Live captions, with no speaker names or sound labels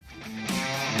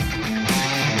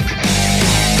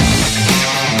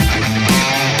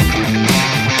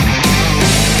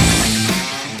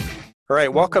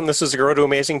right, welcome. This is the Grow to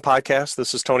Amazing podcast.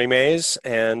 This is Tony Mays,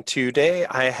 and today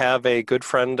I have a good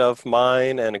friend of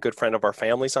mine and a good friend of our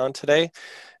families on today.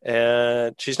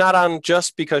 And she's not on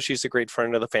just because she's a great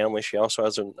friend of the family. She also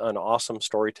has an awesome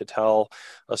story to tell,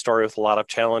 a story with a lot of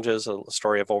challenges, a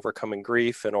story of overcoming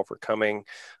grief and overcoming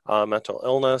mental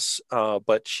illness.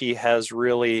 But she has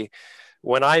really,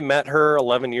 when I met her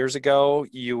 11 years ago,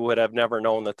 you would have never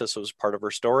known that this was part of her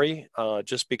story,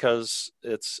 just because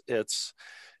it's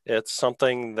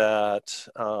something that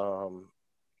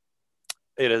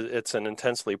it's an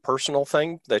intensely personal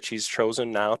thing that she's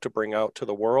chosen now to bring out to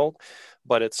the world,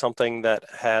 but it's something that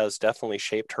has definitely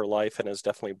shaped her life and has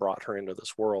definitely brought her into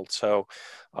this world. So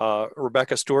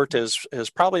Rebecca Stewart is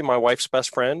probably my wife's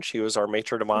best friend. She was our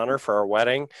matron of honor for our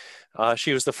wedding.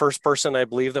 She was the first person, I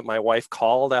believe, that my wife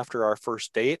called after our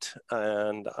first date,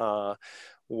 and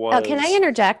Oh, can I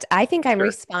interject? I think I'm Sure.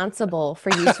 responsible for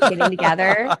you two getting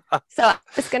together. So I'm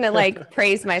just gonna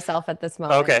praise myself at this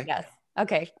moment. Okay. Yes.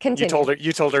 Okay, You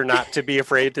continue. told her not to be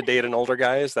afraid to date an older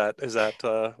guy. Is that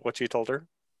what you told her?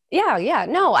 Yeah, yeah.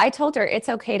 No, I told her it's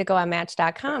okay to go on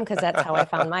Match.com because that's how I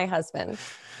found my husband.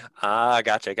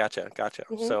 Gotcha.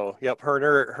 Hmm. So, yep, her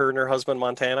and her husband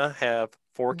Montana have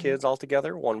four Hmm. kids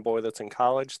altogether. One boy that's in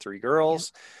college, three Yeah.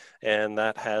 girls, and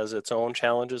that has its own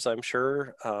challenges, I'm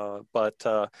sure. But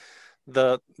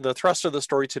the thrust of the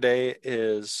story today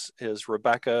is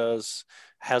Rebecca's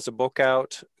has a book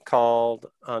out called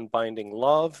Unbinding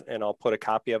Love, and I'll put a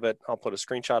copy of it. I'll put a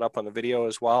screenshot up on the video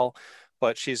as well.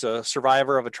 But she's a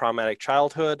survivor of a traumatic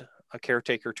childhood, a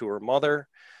caretaker to her mother,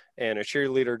 and a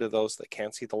cheerleader to those that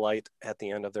can't see the light at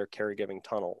the end of their caregiving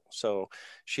tunnel. So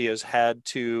she has had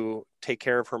to take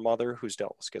care of her mother, who's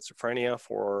dealt with schizophrenia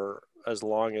for as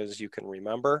long as you can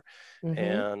remember. Hmm.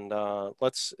 And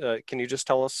can you just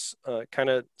tell us,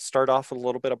 kind of start off a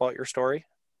little bit about your story?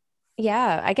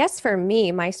 Yeah, I guess for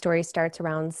me, my story starts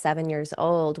around 7 years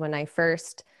old when I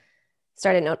first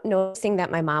started noticing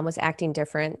that my mom was acting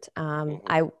different. Hmm.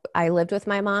 I lived with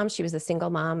my mom. She was a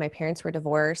single mom. My parents were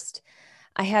divorced.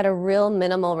 I had a real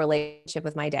minimal relationship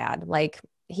with my dad. Like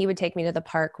he would take me to the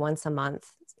park once a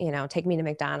month, take me to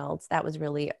McDonald's. That was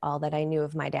really all that I knew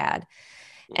of my dad.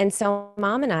 And so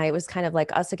mom and I, it was kind of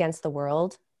like us against the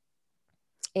world.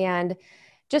 And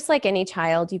just like any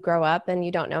child, you grow up and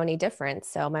you don't know any difference.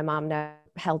 So my mom never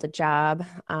held a job.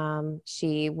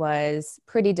 She was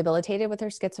pretty debilitated with her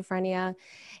schizophrenia.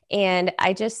 And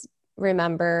I just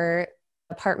remember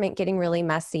apartment getting really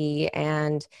messy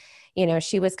and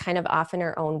she was kind of off in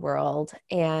her own world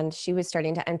and she was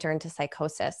starting to enter into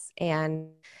psychosis.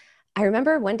 And I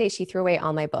remember one day she threw away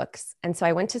all my books. And so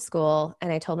I went to school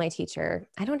and I told my teacher,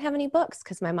 I don't have any books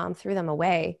because my mom threw them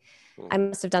away. I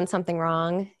must have done something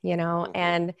wrong. Hmm.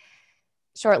 And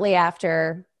shortly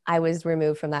after, I was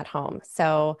removed from that home.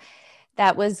 So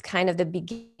that was kind of the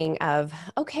beginning of,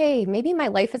 okay, maybe my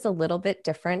life is a little bit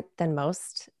different than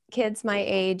most kids my Hmm.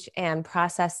 age, and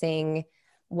processing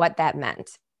what that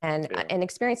meant and Yeah. and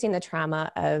experiencing the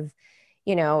trauma of,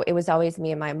 it was always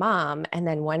me and my mom. And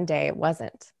then one day it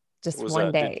wasn't. Just Was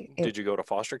one that day. did you go to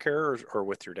foster care or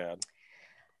with your dad?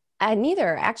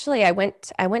 Neither. Actually, I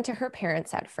went to her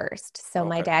parents at first. So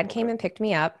my Okay. dad came Okay. and picked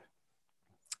me up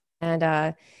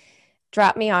and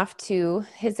dropped me off to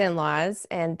his in-laws,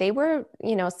 and they were,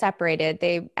 separated.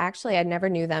 They actually, I never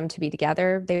knew them to be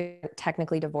together. They were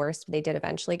technically divorced. They did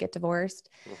eventually get divorced.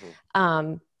 Hmm.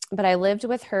 Um, but I lived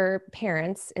with her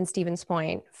parents in Stevens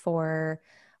Point for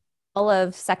all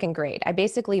of second grade. I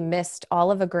basically missed all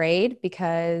of a grade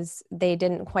because they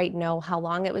didn't quite know how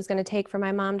long it was going to take for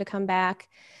my mom to come back.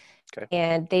 Okay.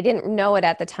 And they didn't know it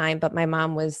at the time, but my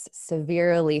mom was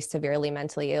severely, severely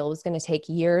mentally ill. It was going to take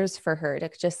years for her to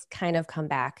just kind of come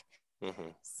back. Hmm.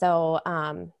 So,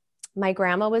 my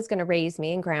grandma was going to raise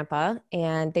me and grandpa,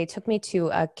 and they took me to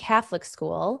a Catholic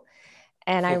school.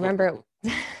 And I remember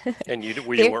And you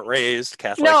they, weren't raised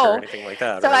Catholic or no. anything like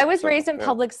that, So I right? was So raised in yeah,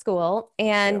 public school. yeah.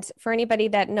 And for anybody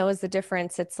that knows the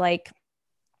difference, it's like,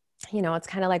 it's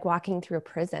kind of like walking through a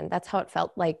prison. That's how it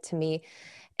felt like to me.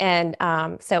 And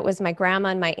so it was my grandma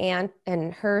and my aunt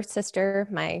and her sister,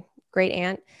 my great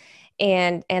aunt,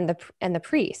 and the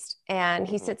priest. And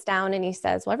he Hmm. sits down and he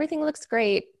says, "Well, everything looks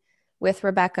great with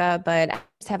Rebecca, but I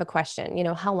just have a question.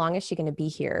 How long is she going to be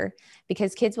here?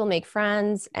 Because kids will make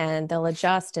friends and they'll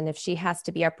adjust. And if she has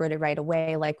to be uprooted right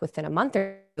away, like within a month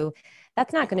or two,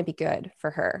 that's not going to Hmm. be good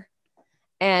for her."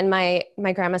 And my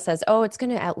grandma says, "Oh, it's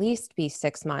going to at least be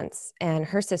 6 months." And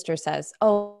her sister says,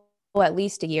 "Oh, at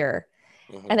least a year."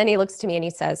 Hmm. And then he looks to me and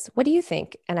he says, "What do you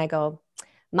think?" And I go,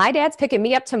 "My dad's picking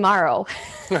me up tomorrow."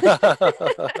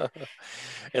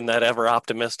 In that ever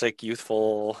optimistic,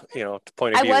 youthful,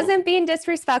 point of I view. wasn't being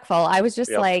disrespectful. I was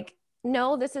just Yep. like,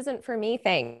 no, this isn't for me,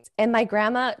 thanks. And my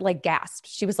grandma like gasped.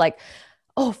 She was like,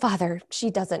 oh, Father, she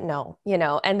doesn't know, you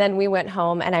know. And then we went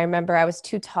home, and I remember I was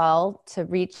too tall to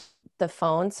reach the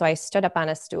phone. So I stood up on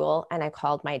a stool and I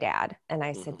called my dad and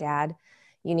I said, Mm-hmm. Dad,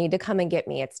 you need to come and get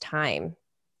me. It's time.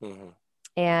 Mm-hmm.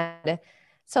 And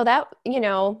so that, you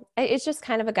know, it's just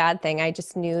kind of a God thing. I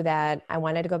just knew that I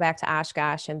wanted to go back to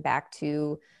Oshkosh and back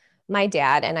to my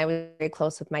dad. And I was very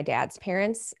close with my dad's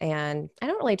parents. And I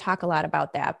don't really talk a lot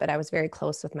about that, but I was very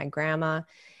close with my grandma.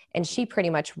 And she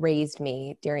pretty much raised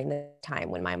me during the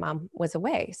time when my mom was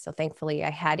away. So thankfully,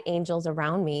 I had angels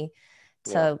around me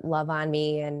Yeah. to love on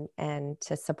me and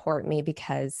to support me,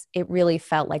 because it really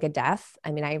felt like a death.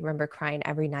 I mean, I remember crying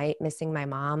every night, missing my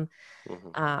mom.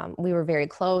 Mm-hmm. We were very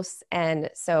close. And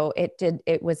so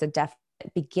it was a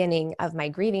definite beginning of my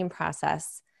grieving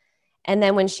process. And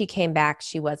then when she came back,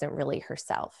 she wasn't really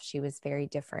herself. She was very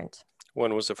different.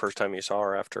 When was the first time you saw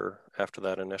her after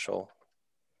that initial?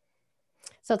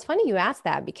 So it's funny you asked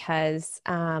that, because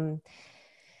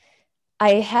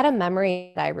I had a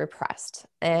memory that I repressed.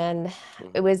 And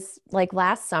Mm-hmm. it was like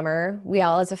last summer, we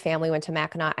all as a family went to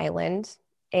Mackinac Island.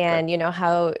 Okay. And you know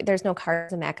how there's no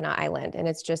cars in Mackinac Island, and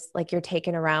it's just like you're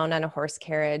taken around on a horse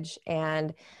carriage.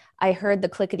 And I heard the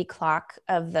clickety clock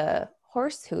of the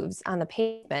horse hooves on the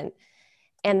pavement.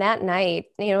 And that night,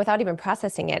 you know, without even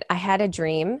processing it, I had a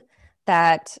dream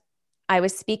that I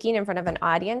was speaking in front of an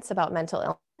audience about mental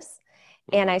illness.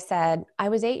 And Mm-hmm. I said, I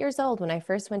was 8 years old when I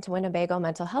first went to Winnebago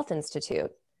Mental Health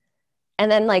Institute. And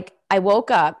then, like, I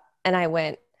woke up and I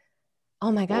went,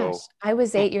 oh my gosh, Whoa. I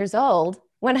was 8 years old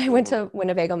when I went Mm-hmm. to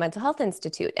Winnebago Mental Health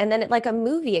Institute. And then, like a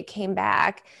movie, it came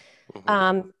back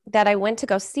Mm-hmm. that I went to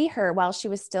go see her while she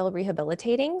was still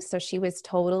rehabilitating. So she was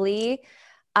totally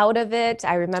out of it.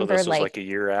 I So remember, this was like, like a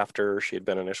year after she had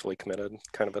been initially committed,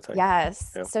 kind of a thing.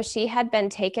 yes. Yeah. So she had been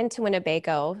taken to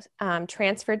Winnebago,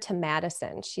 transferred to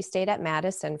Madison. She stayed at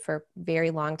Madison for a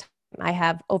very long time. I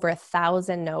have over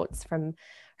 1,000 notes from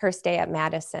her stay at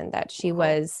Madison that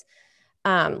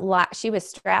Wow. she was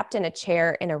strapped in a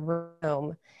chair in a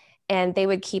room, and they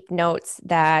would keep notes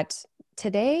that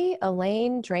today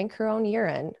Elaine drank her own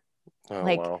urine, Oh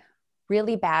like wow.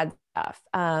 really bad stuff.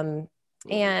 Mm-hmm.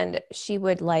 And she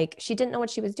didn't know what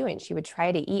she was doing. She would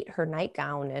try to eat her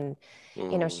nightgown, and,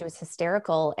 you know, she Mm-hmm. was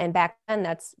hysterical. And back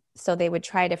then so they would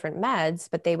try different meds,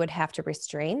 but they would have to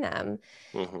restrain them.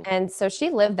 Mm-hmm. And so she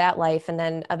lived that life. And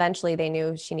then eventually they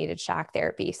knew she needed shock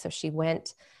therapy. So she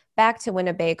went back to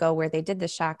Winnebago where they did the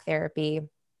shock therapy.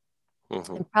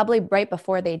 Mm-hmm. And probably right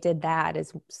before they did that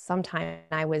is sometime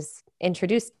I was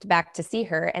introduced back to see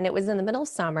her. And it was in the middle of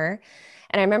summer.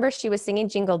 And I remember she was singing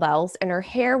Jingle Bells, and her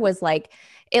hair was like,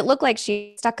 it looked like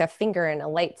she stuck a finger in a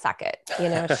light socket. You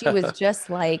know, she was just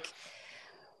like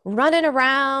running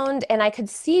around. And I could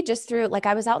see just through, like,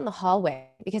 I was out in the hallway,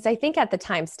 because I think at the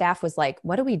time staff was like,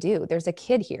 what do we do? There's a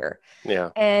kid here. Yeah.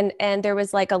 And there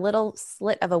was like a little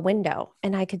slit of a window,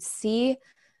 and I could see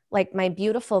like my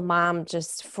beautiful mom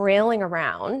just frailing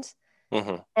around.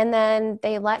 Mm-hmm. And then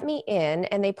they let me in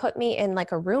and they put me in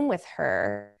like a room with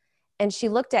her. And she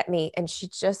looked at me and she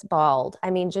just bawled.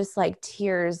 I mean, just like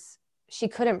tears. She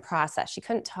couldn't process, she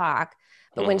couldn't talk.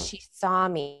 But when Mm-hmm. she saw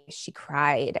me, she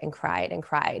cried and cried and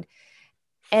cried.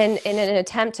 And in an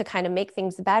attempt to kind of make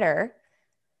things better,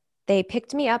 they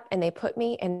picked me up and they put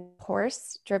me in a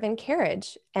horse driven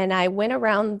carriage. And I went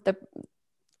around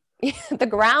the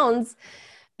grounds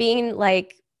being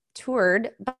like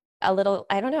toured by a little,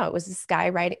 I don't know, it was this guy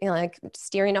riding, you know, like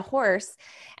steering a horse.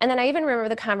 And then I even remember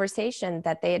the conversation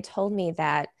that they had told me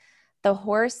that the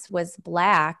horse was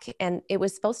black and it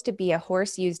was supposed to be a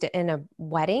horse used in a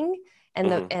wedding. And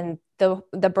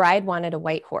Mm-hmm. the bride wanted a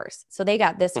white horse. So they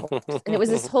got this horse. And it was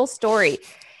this whole story.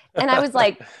 And I was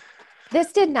like,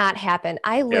 this did not happen.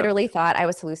 I Yeah. literally thought I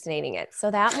was hallucinating it.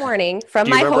 So that morning from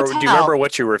Do you my remember? Do you remember hotel,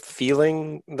 what you were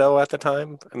feeling though at the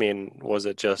time? I mean, was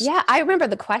it just? yeah, I remember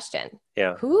the question.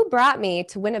 Yeah. Who brought me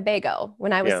to Winnebago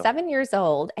when I was Yeah. 7 years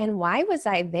old? And why was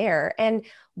I there? And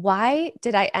why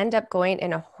did I end up going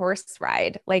in a horse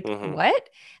ride? Like, Mm-hmm. what?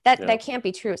 Yeah. That can't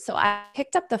be true. So I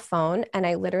picked up the phone and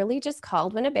I literally just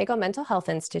called Winnebago Mental Health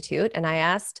Institute and I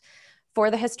asked for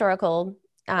the historical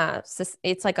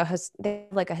it's like they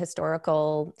have like a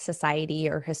historical society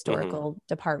or Mm-hmm. historical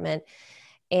department.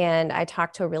 And I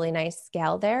talked to a really nice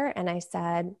gal there and I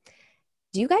said,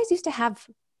 do you guys used to have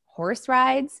horse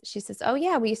rides? She says, oh,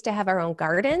 yeah, we used to have our own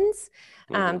gardens.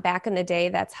 Mm-hmm. Back in the day,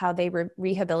 that's how they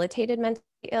rehabilitated mentally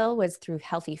ill, was through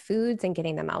healthy foods and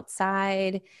getting them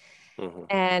outside. Mm-hmm.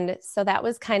 And so that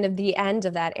was kind of the end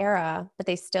of that era, but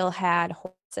they still had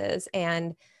horses.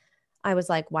 And I was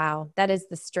like, wow, that is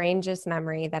the strangest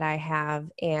memory that I have.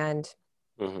 And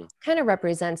Mm-hmm. kind of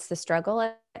represents the struggle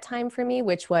at that time for me,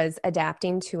 which was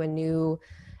adapting to a new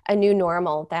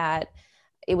normal, that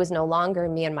it was no longer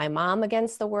me and my mom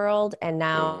against the world. And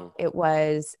now Mm-hmm. it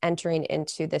was entering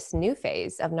into this new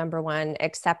phase of, number one,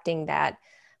 accepting that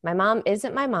my mom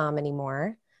isn't my mom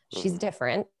anymore. She's Mm-hmm.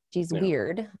 different. She's Yeah.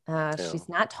 weird. Yeah. She's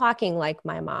not talking like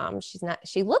my mom.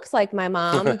 She looks like my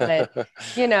mom, but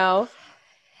you know,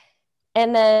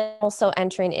 and then also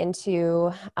entering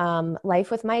into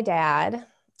life with my dad,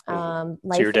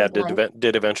 Mm-hmm. So your life in dad Glen.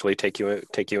 did eventually take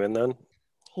you in then?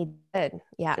 He did,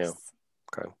 Yeah. yes.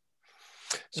 Okay.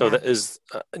 So Yeah. that is,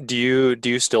 do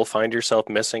you still find yourself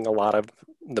missing a lot of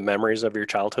the memories of your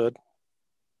childhood?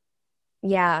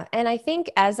 Yeah. And I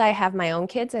think as I have my own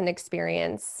kids and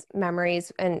experience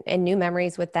memories and new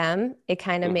memories with them, it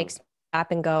kind of Mm-hmm. makes me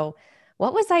stop and go,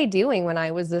 what was I doing when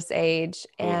I was this age?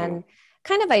 Mm-hmm. And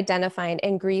kind of identifying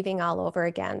and grieving all over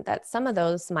again that some of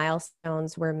those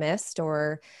milestones were missed,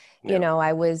 or, you Yeah. know,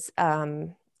 I was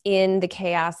in the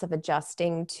chaos of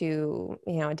adjusting to,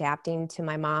 you know, adapting to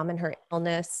my mom and her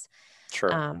illness,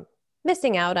 Sure. um,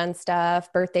 missing out on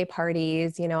stuff, birthday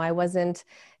parties. You know, I wasn't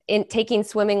in taking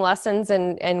swimming lessons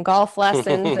and golf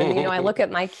lessons. And, you know, I look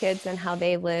at my kids and how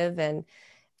they live, and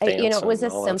you know, Dance it was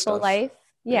and a all that simple stuff. life.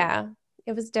 Yeah. Yeah.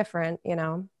 It was different, you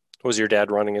know? Was your dad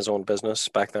running his own business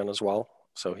back then as well?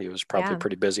 So he was probably Yeah.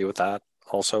 pretty busy with that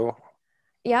also.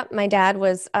 Yep. My dad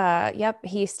was, yep.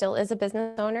 He still is a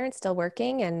business owner and still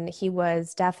working. And he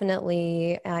was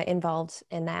definitely involved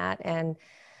in that. And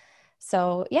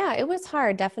so, yeah, it was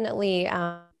hard, definitely,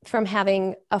 from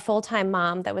having a full-time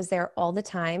mom that was there all the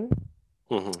time.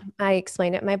 Mm-hmm. I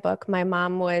explained it in my book. My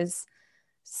mom was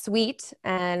sweet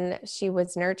and she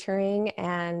was nurturing.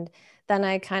 And then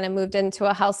I kind of moved into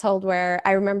a household where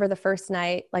I remember the first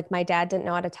night, like my dad didn't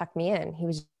know how to tuck me in. He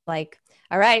was like,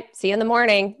 all right, see you in the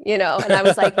morning, you know? And I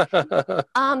was like,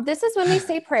 this is when we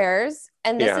say prayers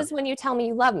and this Yeah. is when you tell me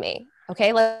you love me.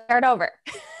 Okay, let's start over.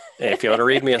 If you want to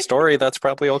read me a story, that's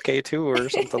probably okay too, or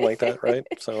something like that, right?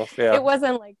 So, yeah. It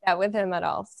wasn't like that with him at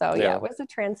all. So yeah, Yeah. it was a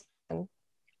transition.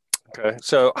 Okay.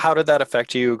 So, how did that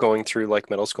affect you going through like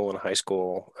middle school and high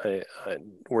school?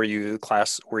 Were you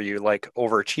like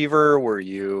overachiever? Were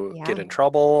you get Yeah. in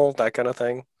trouble, that kind of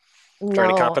thing? Trying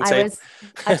to No, I compensate? was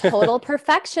a total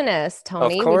perfectionist, Of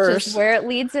Tony, which is course. where it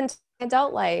leads into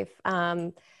adult life.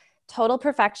 Total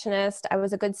perfectionist. I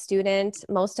was a good student.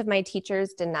 Most of my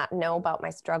teachers did not know about my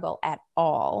struggle at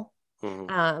all.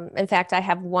 Hmm. In fact, I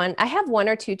have one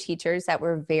or two teachers that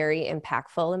were very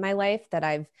impactful in my life that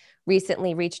I've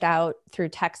recently reached out through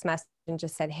text message and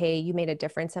just said, "Hey, you made a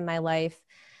difference in my life."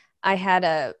 I had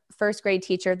a first grade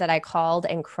teacher that I called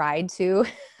and cried to.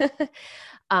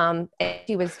 And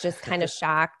she was just kind of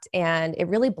shocked, and it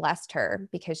really blessed her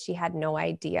because she had no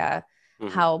idea Hmm.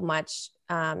 how much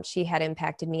she had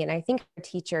impacted me. And I think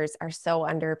teachers are so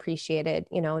underappreciated.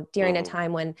 You know, during a Hmm.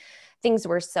 time when things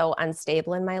were so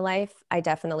unstable in my life, I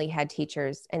definitely had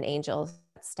teachers and angels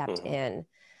that stepped Hmm. in.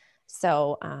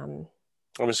 So,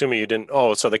 I'm assuming you didn't.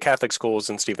 Oh, so the Catholic school was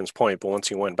in Stevens Point, but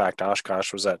once you went back to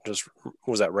Oshkosh, was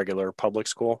that regular public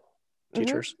school mhm.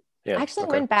 teachers? Yeah. Actually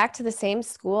Okay. went back to the same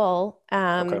school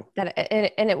Okay.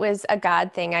 and it was a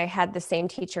God thing. I had the same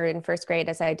teacher in first grade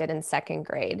as I did in second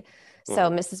grade. So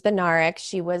Hmm. Mrs. Benarek,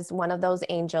 she was one of those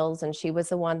angels, and she was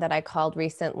the one that I called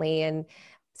recently. And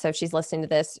so if she's listening to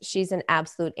this, she's an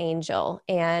absolute angel.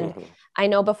 And Hmm. I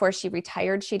know before she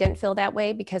retired, she didn't feel that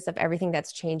way because of everything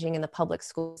that's changing in the public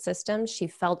school system. She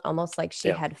felt almost like she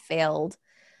Yeah. had failed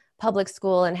public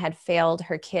school and had failed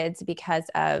her kids because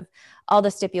of all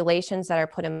the stipulations that are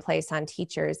put in place on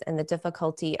teachers and the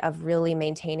difficulty of really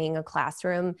maintaining a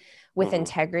classroom with Hmm.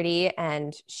 integrity.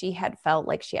 And she had felt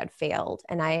like she had failed.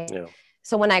 Yeah.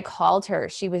 So when I called her,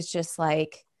 she was just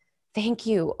like, thank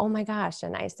you. Oh my gosh.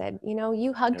 And I said, you know,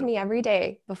 you hugged Yeah. me every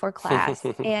day before class.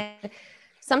 And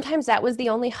sometimes that was the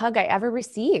only hug I ever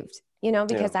received, you know, Yeah.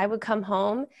 because I would come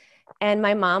home and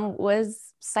my mom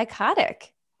was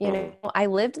psychotic. You know, Hmm. I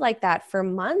lived like that for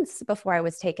months before I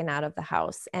was taken out of the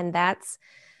house. And that's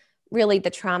really the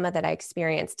trauma that I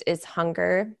experienced is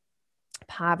hunger,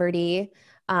 poverty.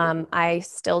 Hmm. I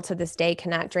still to this day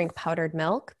cannot drink powdered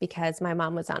milk because my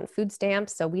mom was on food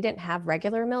stamps. So we didn't have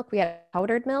regular milk. We had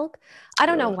powdered milk. I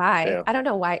don't know why. Yeah. I don't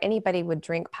know why anybody would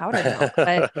drink powdered milk,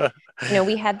 but you know,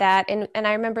 we had that. And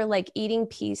I remember like eating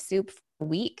pea soup for a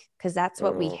week because that's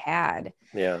what we Oh, had.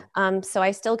 yeah. So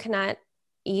I still cannot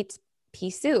eat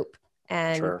pea soup.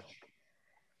 And Sure.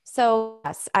 so,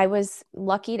 yes, I was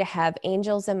lucky to have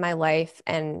angels in my life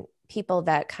and people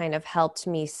that kind of helped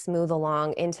me smooth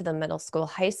along into the middle school,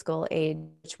 high school age,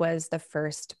 which was the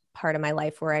first part of my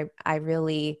life where I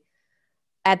really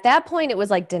At that point, it was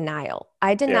like denial.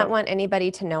 I did not Yeah. want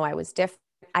anybody to know I was different.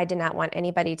 I did not want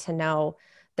anybody to know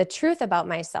the truth about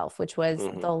myself, which was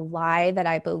Mm-hmm. the lie that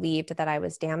I believed that I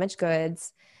was damaged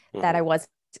goods, that I Mm-hmm. was,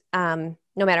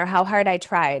 no matter how hard I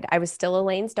tried, I was still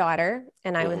Elaine's daughter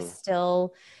and I was Mm-hmm.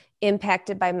 still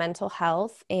impacted by mental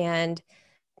health. And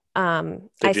Did you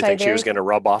so I think she was very, going to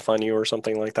rub off on you or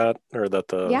something like that? Or that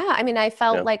the, yeah, I mean, I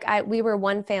felt yeah. like we were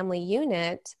one family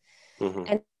unit. Mm-hmm.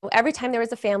 And every time there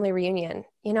was a family reunion,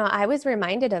 I was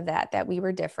reminded of that we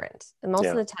were different. And most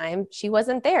of Yeah. the time she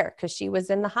wasn't there because she was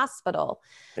in the hospital.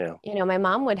 Yeah. My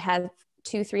mom would have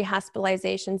 2, 3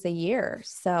 hospitalizations a year.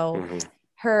 So Mm-hmm.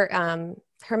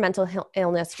 her mental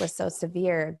illness was so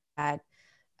severe that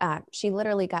she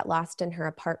literally got lost in her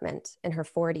apartment in her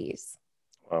 40s.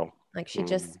 Wow. Like she Mm-hmm.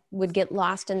 just would get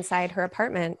lost inside her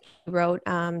apartment. She wrote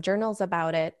journals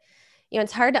about it.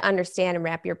 It's hard to understand and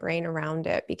wrap your brain around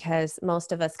it because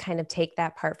most of us kind of take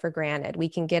that part for granted. We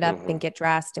can get up Mm-hmm. and get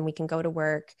dressed and we can go to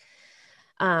work.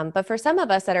 But for some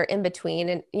of us that are in between,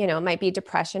 and it might be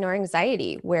depression or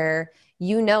anxiety where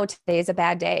today is a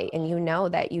bad day and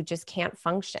that you just can't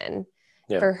function.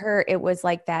 Yeah. For her, it was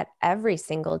like that every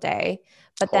single day.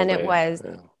 But All then it day. was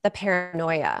Yeah. the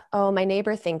paranoia. Oh, my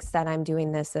neighbor thinks that I'm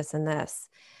doing this, this, and this.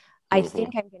 I Mm-hmm. think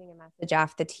I'm getting a message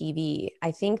off the TV.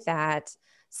 I think that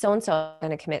so and so is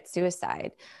going to commit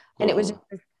suicide. And it was Mm-hmm. just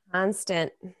this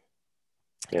constant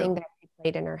Yeah. thing that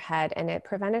played in her head, and it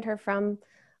prevented her from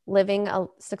living a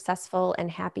successful and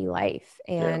happy life.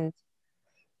 Yeah. And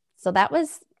so that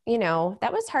was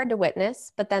hard to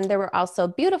witness. But then there were also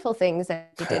beautiful things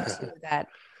that she did too that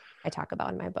I talk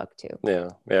about in my book too. Yeah,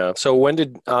 yeah. So when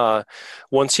did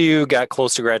once you got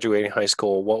close to graduating high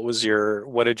school,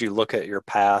 what did you look at your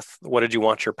path? What did you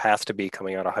want your path to be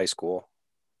coming out of high school?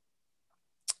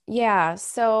 Yeah,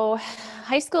 so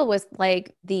high school was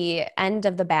like the end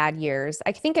of the bad years.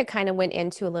 I think it kind of went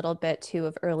into a little bit too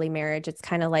of early marriage. It's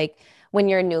kind of like when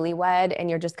you're newlywed and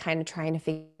you're just kind of trying to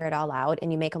figure it all out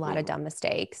and you make a lot of Hmm. dumb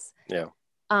mistakes. Yeah,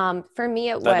 For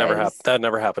me, it that never happened. was, That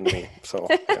never happened to me. So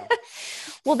yeah.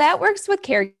 well, that works with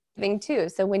caregiving too.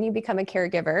 So when you become a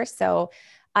caregiver, so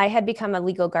I had become a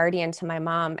legal guardian to my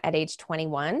mom at age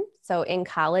 21. So in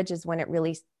college is when it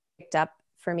really picked up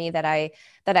for me that I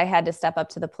had to step up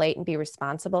to the plate and be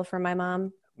responsible for my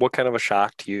mom. What kind of a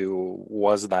shock to you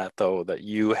was that though, that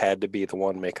you had to be the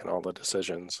one making all the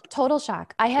decisions? Total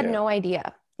shock. I had Yeah. no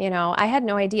idea. I had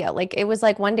no idea. Like it was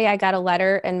like one day I got a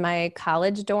letter in my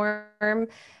college dorm,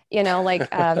 like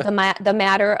the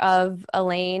matter of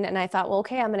Elaine, and I thought, well,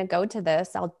 okay, I'm going to go to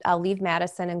this. I'll leave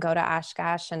Madison and go to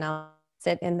Oshkosh, and I'll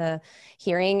sit in the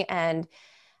hearing. And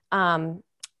um,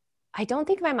 I don't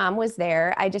think my mom was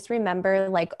there. I just remember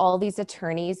like all these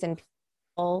attorneys and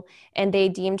people, and they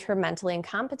deemed her mentally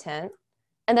incompetent.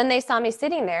 And then they saw me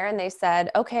sitting there and they said,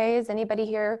 okay, is anybody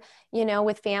here,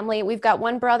 with family? We've got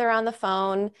one brother on the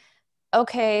phone.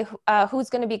 Okay, who's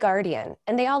going to be guardian?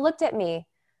 And they all looked at me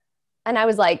and I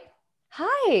was like,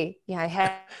 hi. Yeah, I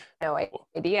had no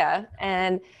idea.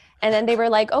 And then they were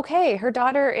like, okay, her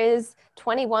daughter is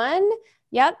 21.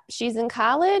 Yep, she's in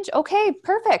college. Okay,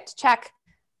 perfect. Check.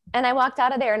 And I walked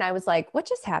out of there and I was like, what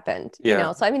just happened?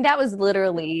 Yeah. So I mean, that was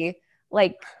literally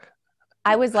like,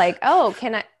 I was like, oh,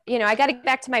 can I, I got to get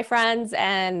back to my friends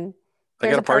and I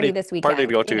there's got a a party this party to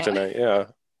weekend, go to tonight. Yeah.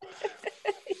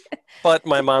 But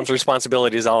my mom's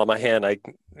responsibility is all in my hand.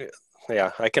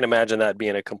 Yeah, I can imagine that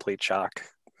being a complete shock.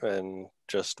 And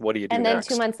just what do you do And then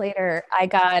two next? months later, I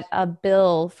got a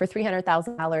bill for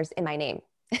 $300,000 in my name.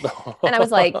 And I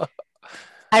was like,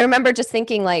 I remember just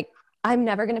thinking like, I'm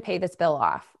never going to pay this bill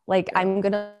off. Like Yeah. I'm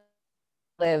going to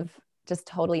live just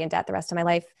totally in debt the rest of my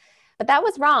life. But that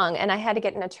was wrong. And I had to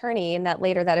get an attorney. And that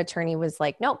attorney was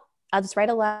like, nope, I'll just write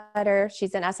a letter.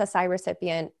 She's an SSI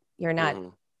recipient. You're not Hmm.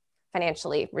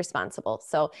 financially responsible.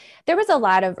 So there was a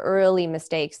lot of early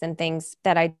mistakes and things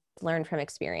that I learned from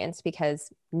experience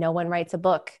because no one writes a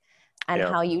book on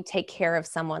Yeah. how you take care of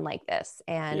someone like this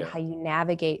and Yeah. how you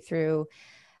navigate through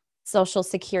Social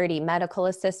Security, medical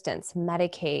assistance,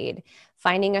 Medicaid,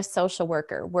 finding a social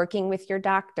worker, working with your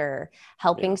doctor,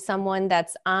 helping Yeah. someone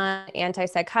that's on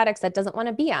antipsychotics that doesn't want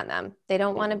to be on them. They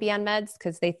don't want to Hmm. be on meds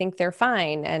because they think they're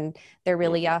fine and they're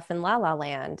really Hmm. off in la la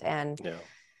land. Yeah.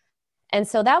 And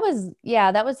so that was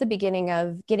the beginning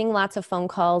of getting lots of phone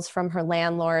calls from her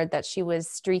landlord that she was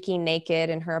streaking naked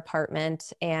in her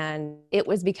apartment. And it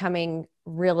was becoming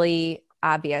really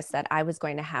obvious that I was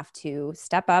going to have to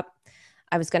step up.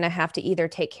 I was going to have to either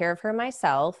take care of her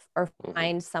myself or Hmm.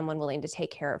 find someone willing to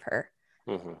take care of her.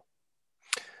 Hmm.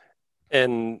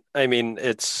 And I mean,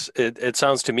 it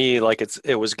sounds to me like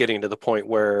it was getting to the point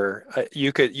where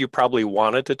you probably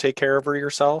wanted to take care of her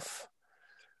yourself,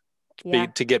 Yeah.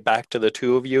 to get back to the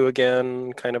two of you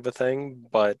again, kind of a thing.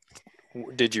 But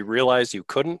did you realize you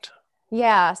couldn't?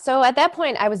 Yeah. So at that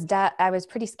point, I was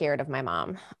pretty scared of my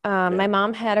mom. Yeah. My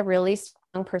mom had a really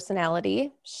strong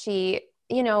personality. She,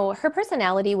 her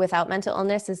personality without mental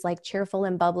illness is like cheerful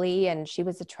and bubbly, and she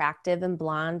was attractive and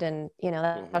blonde, and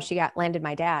that's how Hmm. she got landed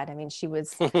my dad. I mean, she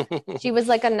was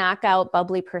like a knockout,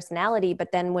 bubbly personality.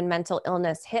 But then when mental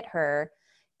illness hit her,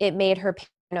 it made her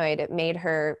paranoid. It made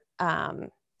her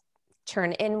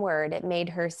turn inward. It made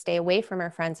her stay away from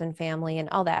her friends and family and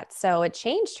all that. So it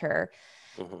changed her.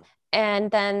 Hmm.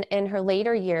 And then in her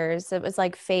later years, it was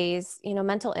like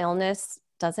mental illness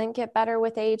doesn't get better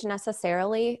with age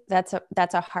necessarily. That's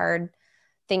a hard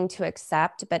thing to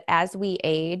accept. But as we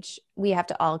age, we have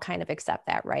to all kind of accept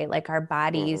that, right? Like our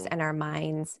bodies Hmm. and our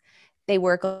minds, they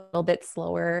work a little bit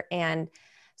slower. And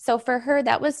so for her,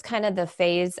 that was kind of the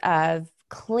phase of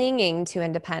clinging to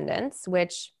independence,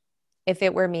 which if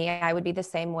it were me, I would be the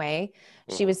same way.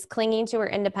 She Hmm. was clinging to her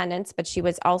independence, but she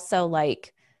was also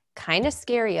like kind of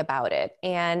scary about it.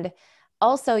 And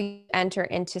also, you enter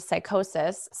into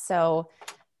psychosis. So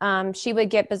she would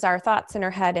get bizarre thoughts in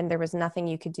her head, and there was nothing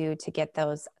you could do to get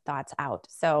those thoughts out.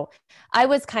 So I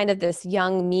was kind of this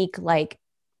young, meek, like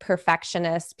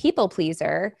perfectionist people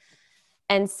pleaser.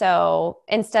 And so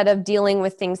instead of dealing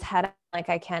with things head on like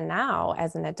I can now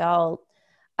as an adult,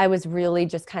 I was really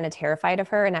just kind of terrified of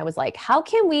her. And I was like, how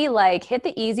can we like hit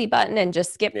the easy button and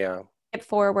just skip Yeah.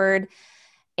 forward?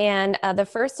 And the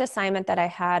first assignment that I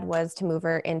had was to move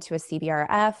her into a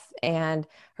CBRF, and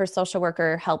her social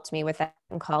worker helped me with that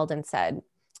and called and said,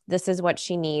 this is what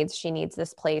she needs. She needs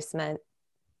this placement.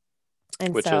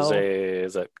 And Which is so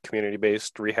is a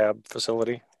community-based rehab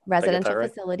facility? Did I get that residential right?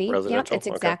 facility. Yep,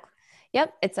 Residential? Okay.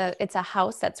 Yep, it's a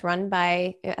house that's run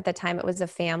by, at the time it was a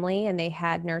family, and they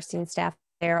had nursing staff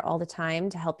there all the time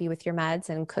to help you with your meds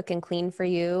and cook and clean for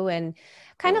you, and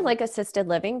kind of Hmm. like assisted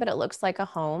living, but it looks like a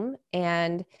home.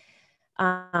 And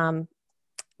um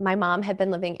my mom had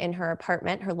been living in her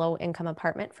apartment, her low income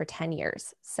apartment, for 10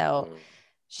 years. So Hmm.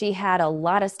 she had a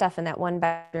lot of stuff in that one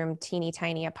bedroom, teeny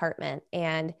tiny apartment.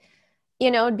 And,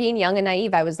 being young and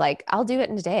naive, I was like, I'll do it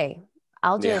in a day.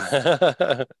 I'll just,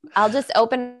 Yeah. I'll just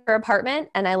open her apartment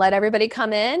and I let everybody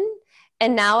come in.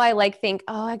 And now I like think,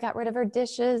 oh, I got rid of her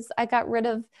dishes. I got rid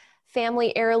of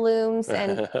family heirlooms.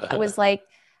 And I was like,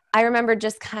 I remember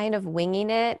just kind of winging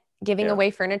it, giving Yeah.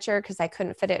 away furniture because I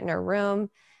couldn't fit it in her room.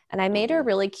 And I made her a Hmm.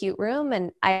 really cute room.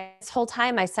 And this whole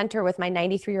time I sent her with my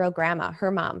 93-year-old grandma, her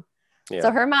mom. So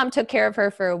Yeah. her mom took care of her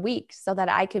for a week so that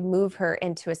I could move her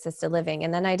into assisted living.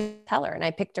 And then I didn't tell her, and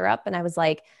I picked her up and I was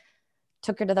like,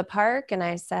 took her to the park and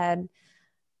I said,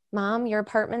 Mom, your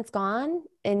apartment's gone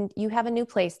and you have a new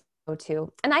place to go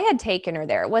to. And I had taken her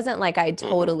there. It wasn't like I Hmm.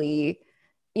 totally,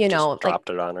 Just like, dropped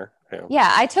it on her. Yeah.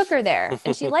 yeah, I took her there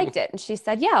and she liked it. And she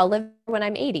said, yeah, I'll live when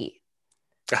I'm 80.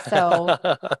 So,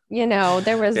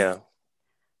 there was, Yeah.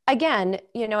 again,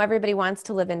 everybody wants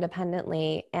to live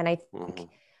independently. And I think Hmm.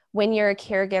 when you're a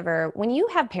caregiver, when you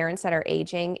have parents that are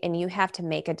aging and you have to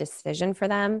make a decision for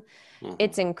them, Hmm.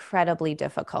 it's incredibly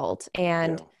difficult.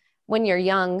 And Yeah. when you're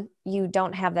young, you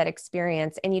don't have that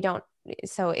experience and you don't.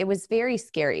 So it was very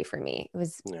scary for me. It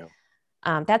was, Yeah.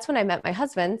 that's when I met my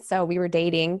husband. So we were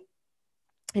dating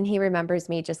and he remembers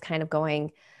me just kind of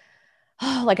going,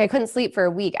 oh, like I couldn't sleep for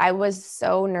a week. I was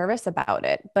so nervous about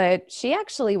it, but she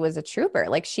actually was a trooper.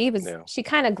 Like Yeah. she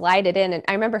kind of glided in. And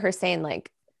I remember her saying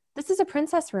like, this is a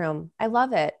princess room. I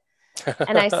love it.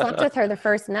 And I slept with her the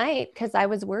first night because I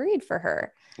was worried for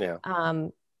her. Yeah.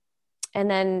 Um, and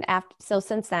then so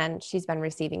since then, she's been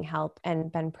receiving help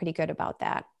and been pretty good about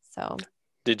that. So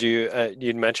Did you,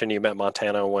 you'd mentioned you met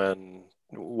Montana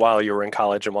while you were in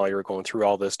college and while you were going through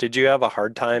all this. Did you have a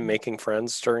hard time making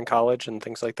friends during college and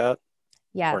things like that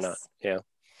or not? yes, Yeah.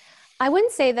 I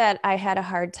wouldn't say that I had a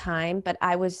hard time, but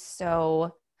I was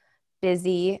so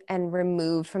busy and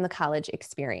removed from the college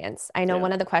experience. I know Yeah.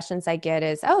 one of the questions I get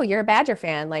is, oh, you're a Badger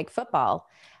fan, like football.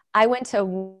 I went to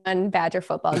one Badger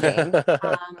football game.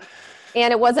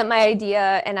 And it wasn't my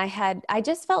idea. And I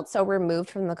just felt so removed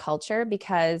from the culture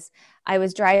because I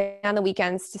was driving on the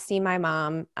weekends to see my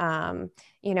mom.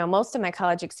 Most of my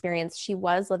college experience, she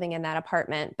was living in that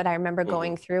apartment, but I remember Hmm.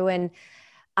 going through and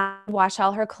I would wash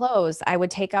all her clothes. I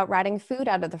would take out rotting food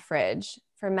out of the fridge.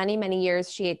 For many, many years,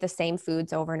 she ate the same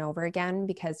foods over and over again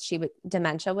because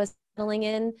dementia was settling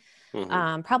in,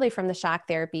 Hmm. probably from the shock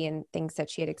therapy and things that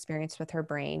she had experienced with her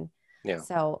brain. Yeah.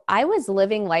 So I was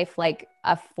living life like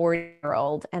a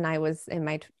 40-year-old and I was in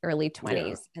my early Yeah.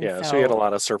 20s. And Yeah. So you had a so,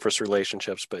 lot of surface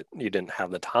relationships, but you didn't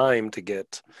have the time to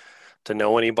get to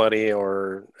know anybody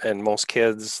and most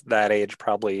kids that age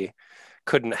probably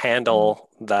couldn't mm, handle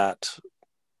that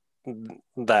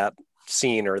that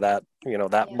scene or that,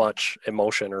 that Yeah. much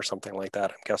emotion or something like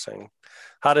that, I'm guessing.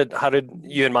 How did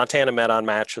you and Montana met on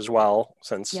Match as well,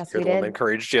 since Yes, you're we the one that did.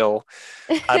 encouraged Jill?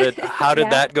 How did Yeah.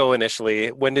 that go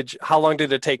initially? How long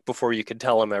did it take before you could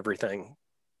tell him everything?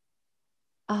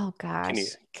 Oh Can you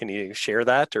gosh. can you share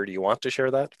that, or do you want to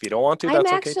share that? If you don't want to, I'm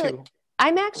that's okay actually too.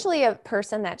 I'm actually a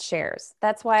person that shares.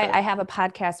 That's why Okay. I have a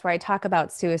podcast where I talk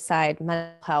about suicide,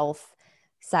 mental health,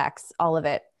 sex, all of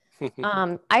it.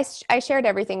 I shared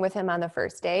everything with him on the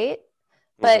first date,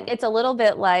 but Hmm. it's a little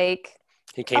bit like,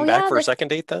 He oh came back yeah, for a this second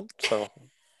date then, so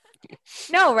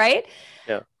no, right?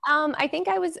 yeah. I think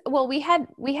I was well, we had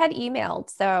emailed,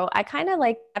 so I kind of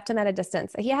like kept him at a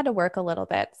distance. He had to work a little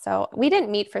bit. So we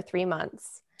didn't meet for 3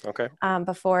 months Okay.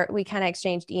 before we kind of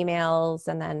exchanged emails,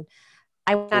 and then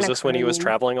I went on Was a this when he was cruise.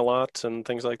 traveling a lot and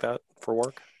things like that for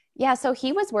work? Yeah, so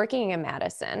he was working in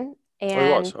Madison, Oh, he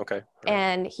was. and Okay. All right.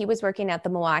 and he was working at the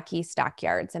Milwaukee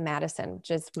Stockyards in Madison, which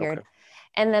is Okay. weird.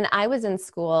 And then I was in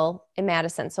school in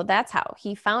Madison. So that's how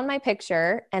he found my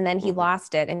picture, and then he Hmm.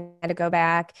 lost it and had to go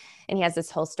back. And he has this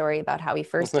whole story about how he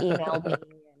first emailed me.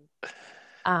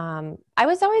 I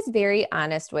was always very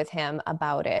honest with him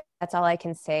about it. That's all I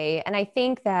can say. And I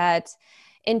think that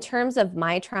in terms of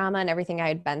my trauma and everything I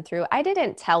had been through, I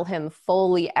didn't tell him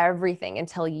fully everything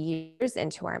until years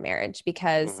into our marriage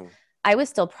because Hmm. I was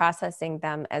still processing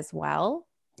them as well.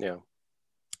 Yeah.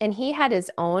 And he had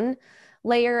his own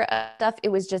layer of stuff. It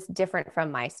was just different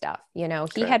from my stuff. He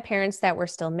Okay. had parents that were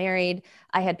still married.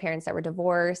 I had parents that were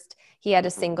divorced. He had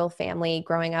a Hmm. single family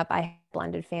growing up. I had a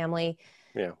blended family.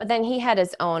 Yeah. But then he had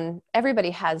his own, everybody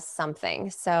has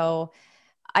something. So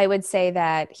I would say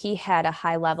that he had a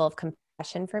high level of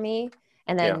compassion for me.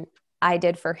 And Yeah. then I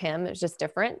did for him. It was just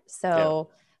different. Yeah.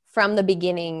 So from the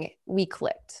beginning, we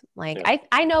clicked. Like Yeah.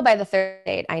 I know by the third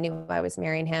date, I knew I was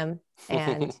marrying him.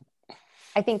 And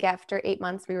I think after 8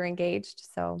 months, we were engaged.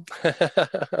 So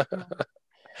yeah.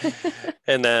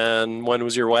 And then when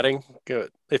was your wedding?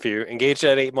 Good. If you engaged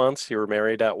at 8 months, you were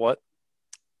married at what?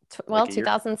 Well, Like a year?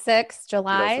 2006,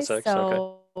 July. 2006. Okay.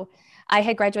 So I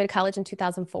had graduated college in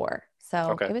 2004.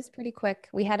 So Okay. it was pretty quick.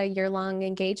 We had a year-long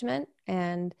engagement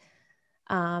and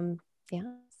um, yeah,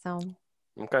 so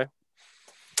Okay.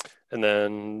 And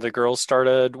then the girls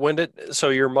started. So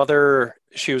your mother,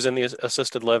 she was in the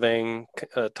assisted living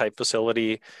type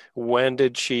facility. When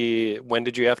did you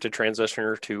have to transition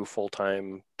her to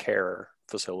full-time care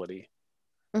facility?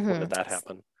 When mhm. did that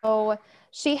happen? So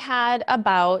she had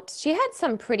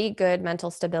some pretty good mental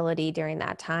stability during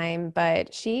that time,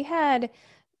 but she had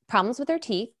problems with her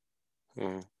teeth,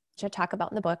 Mm, which I talk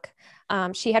about in the book.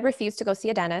 She had refused to go see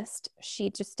a dentist. She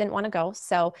just didn't want to go.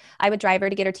 So I would drive her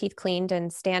to get her teeth cleaned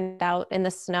and stand out in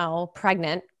the snow,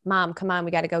 pregnant. Mom, come on,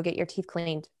 we got to go get your teeth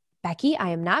cleaned. Becky, I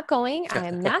am not going. I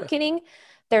am not getting,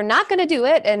 they're not going to do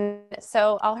it. And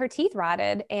so all her teeth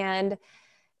rotted. And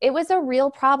it was a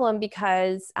real problem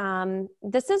because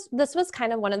this was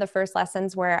kind of one of the first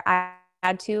lessons where I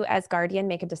had to, as guardian,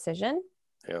 make a decision.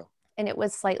 yeah. And it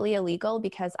was slightly illegal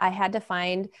because I had to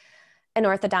find an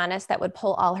orthodontist that would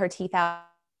pull all her teeth out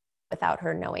without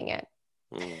her knowing it.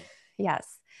 Mm.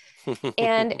 Yes.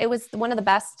 And it was it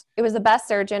was the best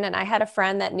surgeon. And I had a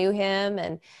friend that knew him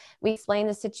and we explained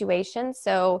the situation.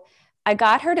 So I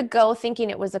got her to go thinking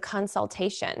it was a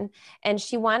consultation and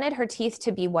she wanted her teeth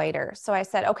to be whiter. So I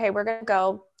said, okay, we're going to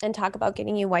go and talk about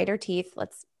getting you whiter teeth.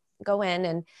 Let's go in.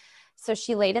 And so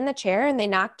she laid in the chair and they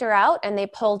knocked her out and they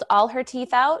pulled all her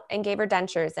teeth out and gave her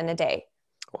dentures in a day.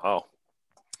 Wow.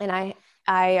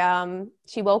 And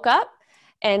she woke up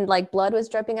and like blood was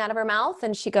dripping out of her mouth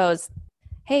and she goes,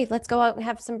 hey, let's go out and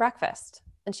have some breakfast.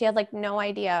 And she had like no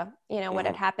idea, what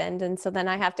had Hmm. happened. And so then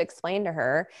I have to explain to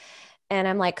her and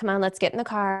I'm like, come on, let's get in the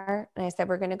car. And I said,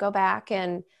 we're going to go back.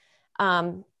 And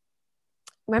um,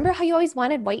 remember how you always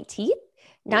wanted white teeth?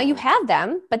 Now you Hmm. have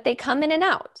them, but they come in and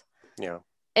out. Yeah.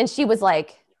 And she was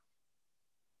like,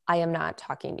 I am not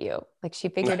talking to you. Like she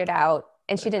figured it out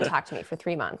and she didn't talk to me for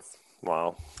 3 months.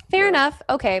 Wow. Fair Yeah. enough.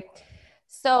 Okay.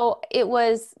 So it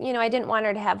was, I didn't want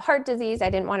her to have heart disease. I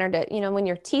didn't want her to, when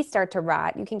your teeth start to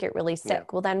rot, you can get really Yeah.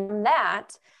 sick. Well, then from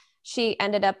that, she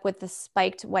ended up with the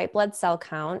spiked white blood cell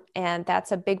count. And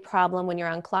that's a big problem when you're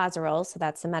on Clozaril. So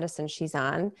that's the medicine she's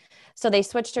on. So they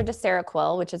switched her to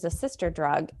Seroquel, which is a sister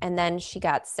drug. And then she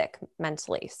got sick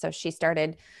mentally. So she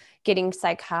started getting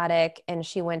psychotic and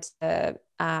she went to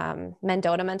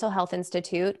Mendota Mental Health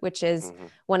Institute, which is Hmm.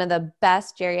 one of the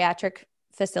best geriatric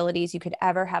facilities you could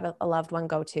ever have a loved one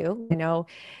go to.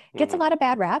 Gets a Hmm. lot of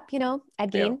bad rap. Ed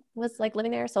Yeah. Gein was like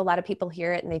living there. So a lot of people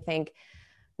hear it and they think,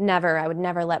 never, I would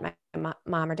never let my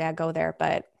mom or dad go there.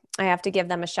 But I have to give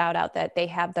them a shout out that they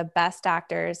have the best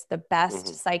doctors, the best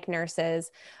Hmm. psych nurses.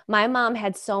 My mom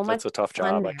had so much That's a tough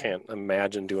fun job. I there. can't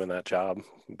imagine doing that job,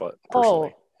 but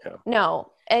personally, Oh, yeah,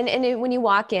 no. When you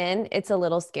walk in, it's a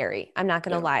little scary. I'm not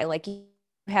going to yeah. lie. Like you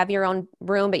have your own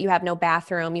room, but you have no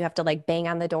bathroom. You have to like bang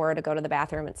on the door to go to the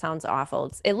bathroom. It sounds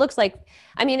awful. It looks like,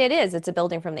 I mean, it is. It's a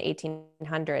building from the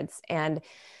 1800s.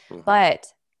 Hmm. But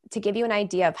to give you an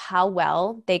idea of how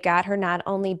well they got her not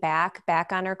only back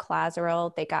on her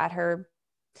Clozaril, they got her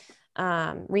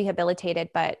rehabilitated,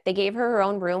 but they gave her her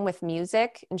own room with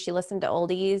music and she listened to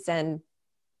oldies. And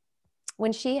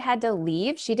when she had to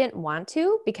leave, she didn't want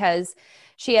to because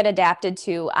she had adapted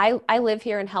to I live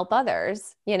here and help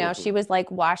others. You know, Hmm. she was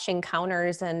like washing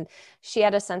counters and she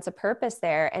had a sense of purpose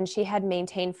there and she had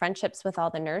maintained friendships with all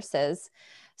the nurses.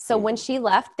 So when Hmm. she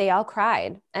left, they all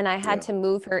cried and I had Yeah, to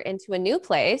move her into a new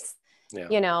place, yeah.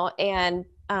 you know, and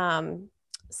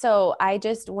so I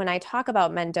just when I talk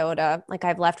about Mendota, like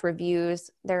I've left reviews,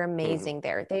 they're Hmm. amazing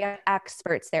there. They are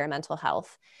experts there in mental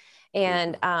health. Hmm.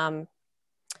 And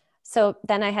so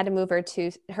then I had to move her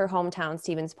to her hometown,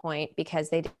 Stevens Point, because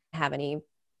they didn't have any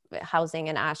housing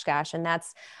in Oshkosh. And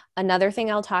that's another thing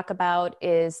I'll talk about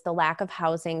is the lack of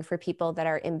housing for people that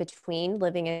are in between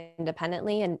living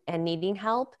independently and needing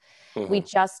help. We Hmm.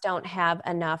 just don't have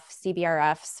enough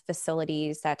CBRFs,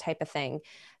 facilities, that type of thing.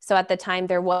 So at the time,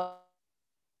 there was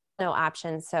no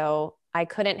option. So I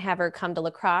couldn't have her come to La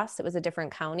Crosse. It was a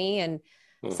different county. And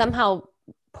Hmm. somehow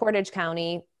Portage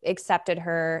County accepted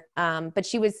her. But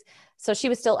she was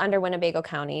still under Winnebago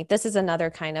County. This is another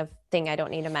kind of thing I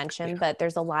don't need to mention, Yeah, but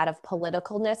there's a lot of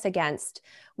politicalness against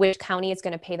which county is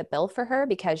going to pay the bill for her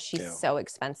because she's yeah, so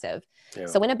expensive. yeah.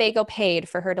 So Winnebago paid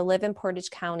for her to live in Portage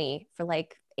County for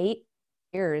like 8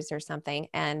 years or something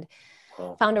and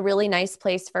Well, found a really nice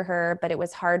place for her, but it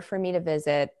was hard for me to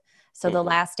visit. So the hmm.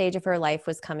 last stage of her life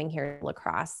was coming here to La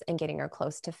Crosse and getting her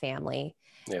close to family.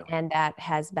 Yeah. And that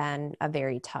has been a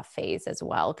very tough phase as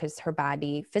well because her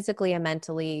body, physically and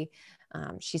mentally,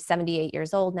 she's 78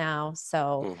 years old now.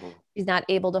 So Hmm. she's not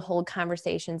able to hold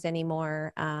conversations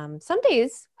anymore. Some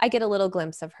days I get a little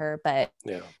glimpse of her, but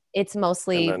Yeah. it's And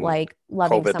mostly then like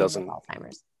loving COVID someone with doesn't,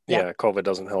 Alzheimer's. Yep. yeah, COVID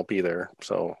doesn't help either.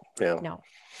 So, yeah. No.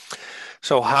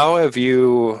 So how have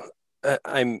you,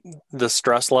 I'm the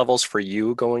stress levels for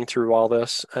you going through all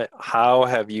this? How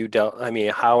have you dealt? I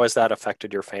mean, how has that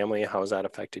affected your family? How has that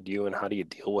affected you? And how do you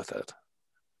deal with it?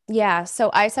 Yeah. So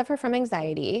I suffer from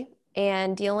anxiety,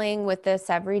 and dealing with this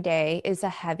every day is a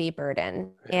heavy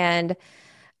burden. Yeah.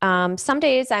 And some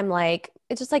days I'm like,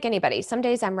 it's just like anybody. Some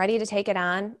days I'm ready to take it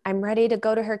on. I'm ready to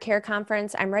go to her care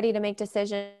conference. I'm ready to make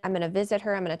decisions. I'm going to visit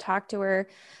her. I'm going to talk to her.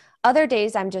 Other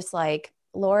days I'm just like,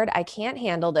 Lord, I can't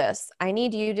handle this. I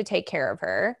need you to take care of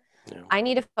her. Yeah. I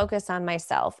need to focus on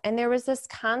myself. And there was this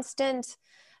constant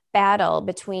battle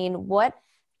between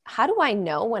how do I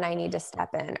know when I need to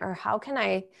step in, or how can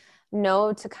I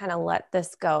know to kind of let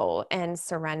this go and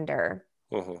surrender?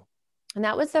 Hmm. And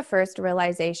that was the first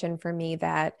realization for me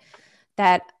that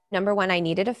number one, I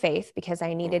needed a faith because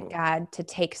I needed Hmm. God to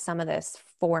take some of this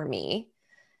for me.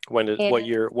 When did, And what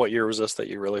year was this that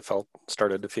you really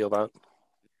started to feel that?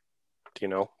 Do you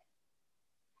know?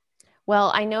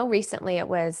 well, I know recently it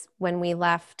was when we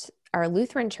left our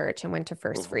Lutheran church and went to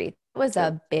First Hmm. Free. It was Yeah.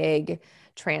 a big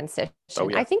transition. Oh,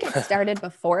 I yeah. think it started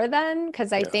before then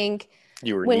because I Yeah. think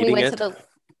You were when we needing went to it?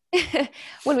 the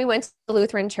when we went to the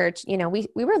Lutheran church, you know, we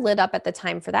were lit up at the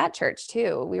time for that church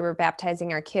too. We were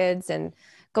baptizing our kids and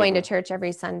going to Hmm. church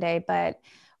every Sunday, but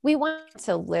we wanted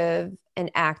to live an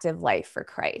active life for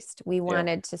Christ. We Yeah.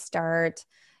 wanted to start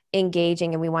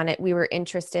engaging and we were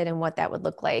interested in what that would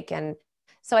look like. And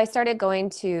so I started going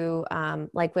to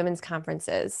like women's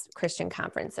conferences, Christian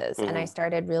conferences, and I Hmm.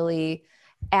 started really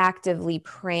actively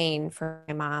praying for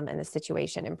my mom and the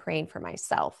situation and praying for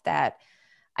myself that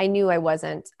I knew I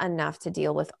wasn't enough to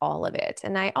deal with all of it.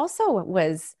 And I also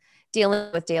was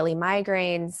dealing with daily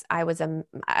migraines. I was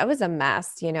a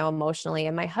mess, you know, emotionally.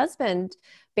 And my husband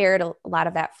bared a lot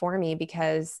of that for me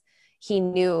because he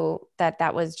knew that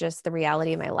that was just the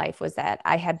reality of my life was that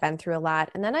I had been through a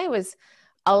lot. And then I was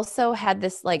also had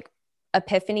this like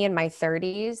epiphany in my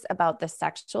 30s about the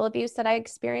sexual abuse that I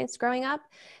experienced growing up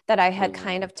that I had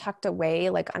kind Hmm. of tucked away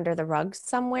like under the rug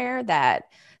somewhere that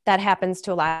happens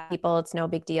to a lot of people. It's no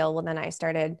big deal. Well, then I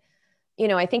started, you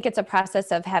know, I think it's a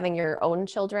process of having your own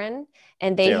children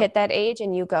and they Yeah. hit that age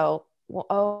and you go, well,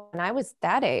 oh, and I was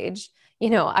that age, you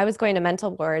know, I was going to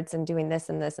mental wards and doing this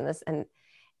and this and this.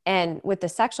 And with the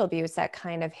sexual abuse, that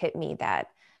kind of hit me that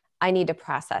I need to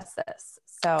process this.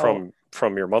 So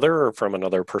From your mother or from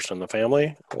another person in the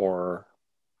family or?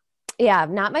 Yeah,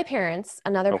 not my parents,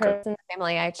 another Okay. person in the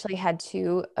family. I actually had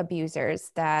two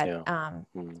abusers that Yeah.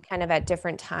 Mm. kind of at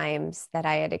different times that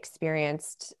I had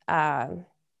experienced,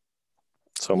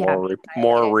 So yeah, more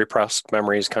violated. repressed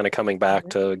memories kind of coming back Mhm.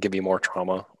 to give you more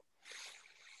trauma.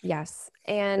 Yes.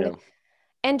 Yeah.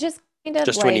 And just kind of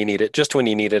Just when you like, need it, just when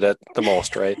you needed it the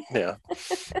most, right? Yeah.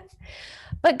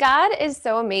 but God is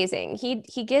so amazing.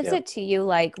 He gives Yeah. it to you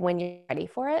like when you're ready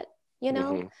for it, you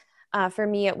know? Hmm. For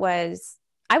me,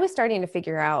 I was starting to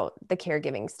figure out the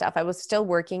caregiving stuff. I was still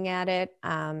working at it.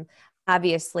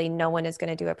 Obviously, no one is going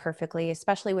to do it perfectly,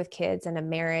 especially with kids and a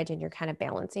marriage, and you're kind of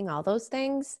balancing all those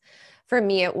things. For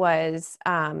me, it was,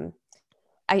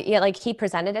 yeah, like he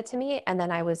presented it to me, and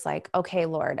then I was like, okay,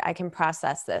 Lord, I can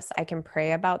process this. I can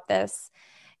pray about this,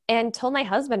 and told my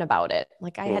husband about it.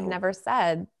 Like I had Hmm. never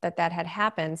said that that had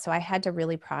happened. So I had to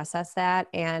really process that.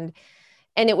 And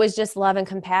it was just love and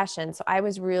compassion. So I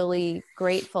was really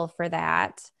grateful for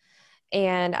that.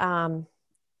 And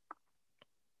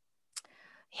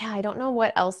yeah, I don't know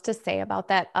what else to say about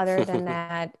that other than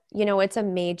that, it's a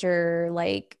major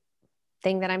like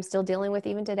thing that I'm still dealing with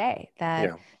even today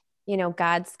that, Yeah.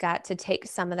 God's got to take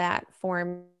some of that for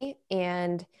me.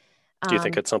 And Do you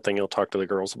think um, it's something you'll talk to the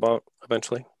girls about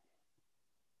eventually?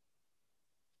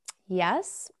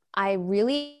 yes, I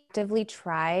really actively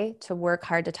try to work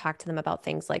hard to talk to them about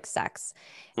things like sex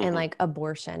and Hmm. like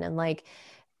abortion and like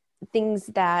things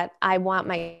that I want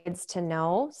my kids to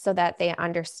know so that they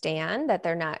understand that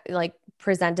they're not like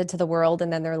presented to the world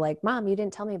and then they're like, Mom, you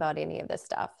didn't tell me about any of this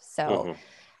stuff. So Hmm.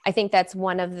 I think that's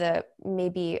one of the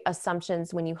maybe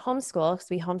assumptions when you homeschool, because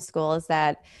we homeschool, is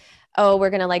that, oh, we're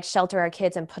going to like shelter our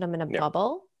kids and put them in a Yeah.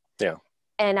 bubble. Yeah.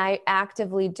 And I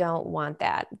actively don't want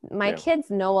that. My Yeah. kids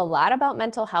know a lot about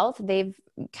mental health. They've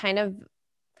kind of,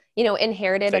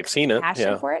 inherited a They've seen it. passion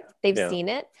Yeah. for it. They've Yeah. seen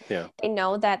it. Yeah. They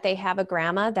know that they have a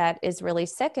grandma that is really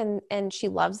sick and she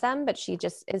loves them, but she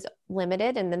just is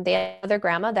limited. And then they have another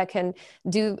grandma that can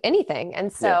do anything.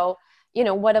 And Yeah. so,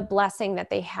 what a blessing that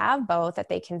they have both, that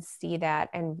they can see that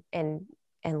and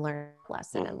learn a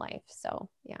lesson in Hmm. life. So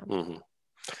yeah. Hmm.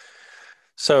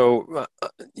 So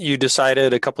you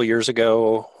decided a couple years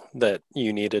ago that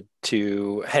you needed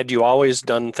to, had you always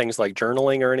done things like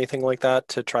journaling or anything like that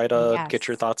to try to get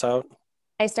your Yes. thoughts out?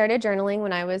 I started journaling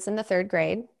when I was in the third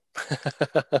grade.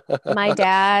 My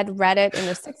dad read it in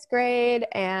the sixth grade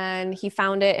and he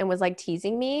found it and was like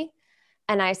teasing me.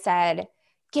 And I said,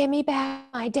 give me back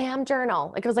my damn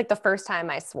journal. Like it was like the first time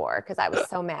I swore because I was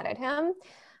so mad at him.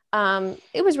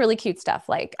 It was really cute stuff.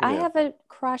 Like I Yeah. have a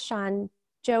crush on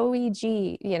Joey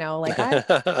G, like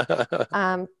I,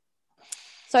 um,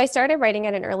 so I started writing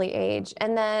at an early age.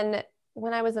 And then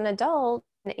when I was an adult,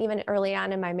 and even early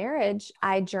on in my marriage,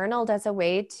 I journaled as a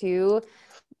way to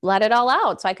let it all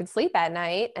out so I could sleep at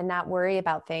night and not worry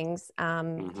about things.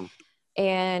 Hmm.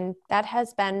 And that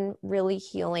has been really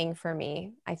healing for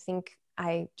me. I think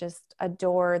I just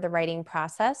adore the writing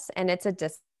process and it's a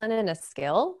discipline and a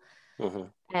skill. Hmm.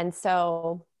 And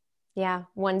so, yeah,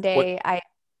 one What? day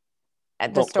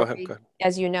the Oh, go ahead. story, Go ahead.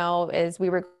 as you know, is we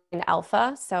were in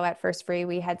Alpha. So at First Free,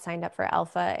 we had signed up for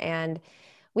Alpha and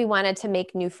we wanted to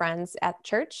make new friends at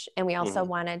church. And we also Hmm.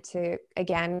 wanted to,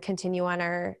 again, continue on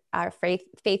our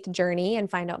faith journey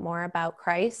and find out more about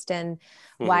Christ and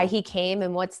why Hmm. he came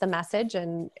and what's the message.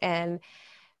 And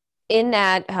in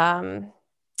that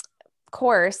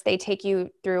course, they take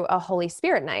you through a Holy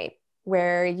Spirit night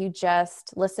where you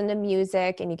just listen to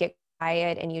music and you get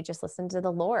quiet and you just listen to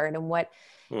the Lord and what,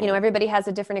 Hmm. everybody has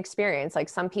a different experience. Like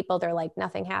some people, they're like,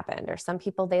 nothing happened, or some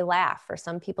people they laugh, or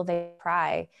some people they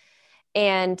cry.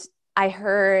 And I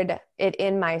heard it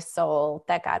in my soul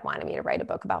that God wanted me to write a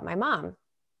book about my mom.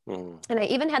 Hmm. And I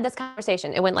even had this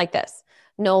conversation. It went like this: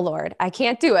 No, Lord, I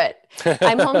can't do it.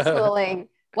 I'm homeschooling.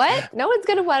 What? No one's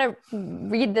going to want to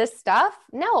read this stuff?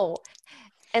 No.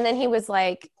 And then he was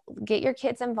like, get your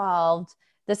kids involved.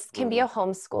 This can be Hmm. a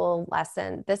homeschool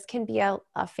lesson. This can be a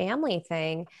family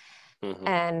thing. Hmm.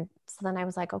 And so then I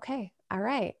was like, okay, all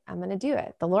right, I'm going to do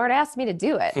it. The Lord asked me to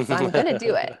do it. So I'm going to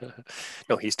do it.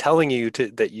 No, he's telling you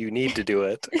that you need to do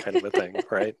it, kind of a thing,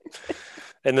 right?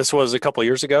 And this was a couple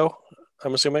years ago,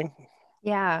 I'm assuming.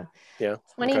 Yeah. Yeah. Okay.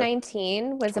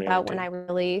 2019 was about when I 2019.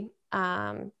 really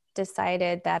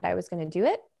decided that I was going to do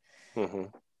it. Hmm.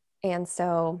 And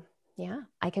so, yeah,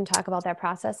 I can talk about that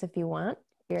process if you want,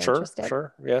 if you're Sure. interested.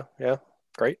 Sure. Yeah. Yeah.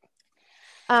 Great.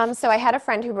 So I had a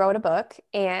friend who wrote a book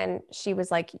and she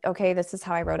was like, okay, this is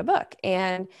how I wrote a book.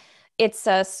 And it's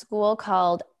a school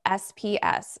called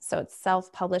SPS. So it's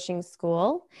self-publishing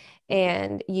school. Hmm.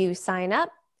 And you sign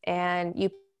up and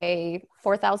you pay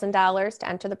 $4,000 to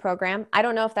enter the program. I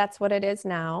don't know if that's what it is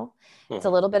now. It's a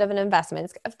Mhm. little bit of an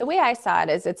investment. The way I saw it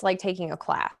is it's like taking a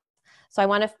class. So I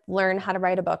want to learn how to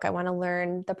write a book. I want to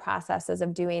learn the processes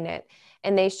of doing it.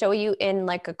 And they show you in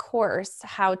like a course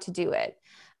how to do it.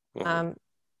 Mhm. Um,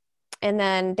 and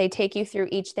then they take you through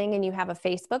each thing, and you have a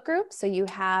Facebook group. So you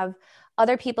have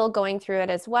other people going through it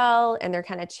as well, and they're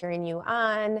kind of cheering you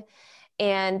on.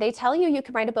 And they tell you you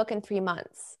can write a book in 3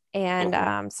 months. And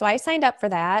Mhm. so I signed up for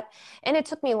that. And it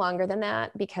took me longer than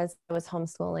that because I was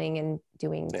homeschooling and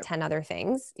doing Yeah. 10 other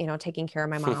things, taking care of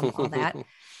my mom, all that.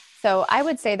 So I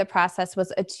would say the process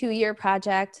was a 2-year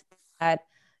project that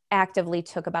actively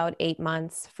took about 8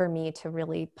 months for me to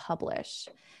really publish.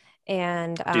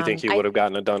 And Do you think you would have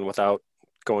gotten it done without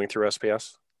going through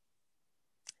SPS?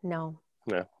 no,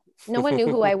 No. no one knew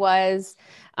who I was.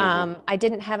 Hmm. I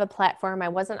didn't have a platform. I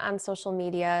wasn't on social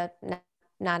media,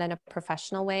 not in a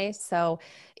professional way. So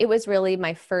it was really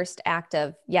my first act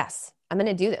of, yes, I'm going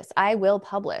to do this. I will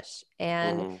publish.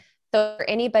 And Hmm. so for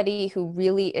anybody who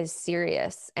really is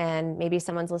serious, and maybe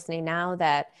someone's listening now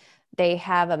that they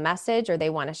have a message or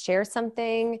they want to share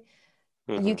something,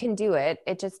 you Hmm. can do it.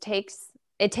 It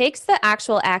takes the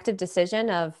actual active decision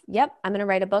of, yep, I'm going to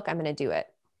write a book. I'm going to do it.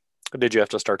 Did you have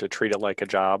to start to treat it like a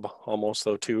job almost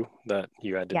though too, that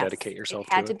you had to Yes, dedicate it yourself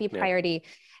had to to it? be Yeah. priority.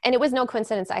 And it was no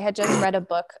coincidence. I had just read a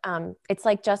book. It's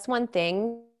like Just One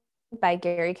Thing by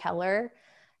Gary Keller.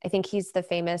 I think he's the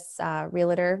famous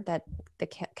realtor, that the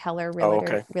Keller Oh, Realtor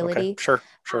okay. Okay. Realty. Sure.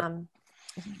 Sure.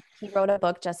 He wrote a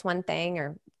book, Just One Thing,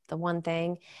 or The One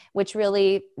Thing, which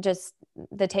really just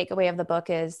the takeaway of the book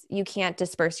is you can't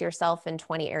disperse yourself in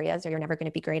 20 areas or you're never going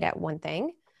to be great at one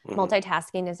thing. Hmm.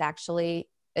 Multitasking is actually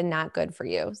not good for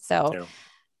you. So Yeah.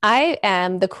 I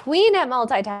am the queen at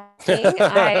multitasking.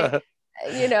 I,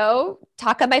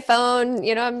 talk on my phone,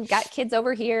 I'm got kids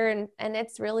over here, and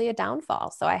it's really a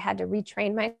downfall. So I had to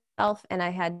retrain myself, and I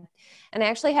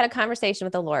actually had a conversation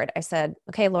with the Lord. I said,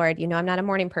 okay, Lord, I'm not a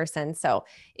morning person. So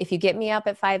if you get me up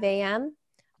at 5 a.m.,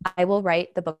 I will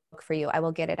write the book for you. I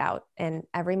will get it out. And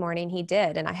every morning he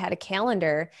did. And I had a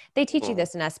calendar. They teach you Hmm.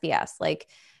 this in SBS. Like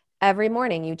every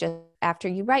morning, you just, after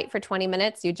you write for 20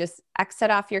 minutes, you just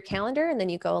exit off your calendar and then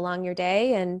you go along your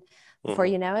day. And before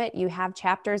Hmm. you know it, you have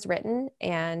chapters written.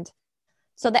 And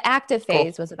so the active Cool.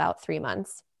 phase was about 3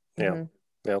 months. Yeah. Mm-hmm.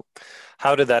 Yeah.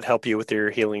 How did that help you with your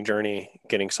healing journey,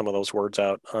 getting some of those words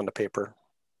out onto paper?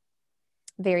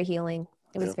 Very healing.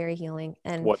 It Yeah. was very healing.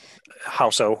 And What,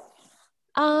 how so?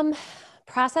 Um,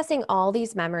 processing all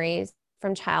these memories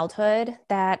from childhood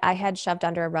that I had shoved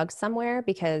under a rug somewhere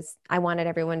because I wanted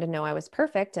everyone to know I was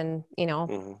perfect and,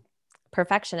 Hmm.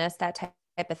 perfectionist, that type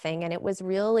of thing. And it was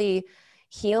really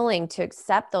healing to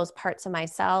accept those parts of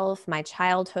myself, my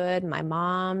childhood, my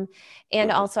mom,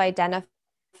 and Hmm. also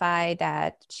identify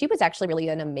that she was actually really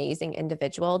an amazing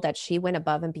individual, that she went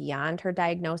above and beyond her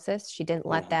diagnosis. She didn't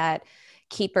let Hmm. that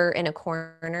keep her in a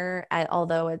corner,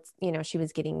 although she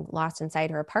was getting lost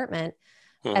inside her apartment.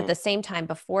 At Hmm. the same time,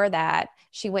 before that,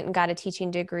 she went and got a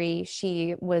teaching degree.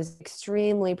 She was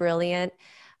extremely brilliant.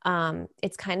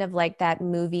 It's kind of like that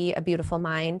movie, A Beautiful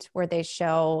Mind, where they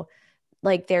show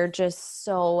like they're just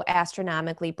so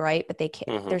astronomically bright, but they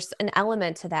can't, Hmm. there's an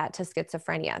element to that, to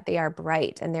schizophrenia. They are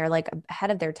bright and they're like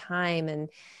ahead of their time.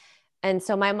 And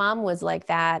so my mom was like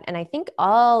that. And I think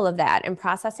all of that and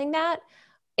processing that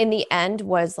in the end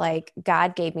was like,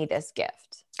 God gave me this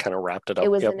gift. Kind of wrapped it It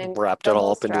up. was Yep. an Wrapped it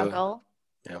all incredible up into a, struggle.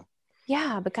 yeah.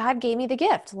 Yeah, but God gave me the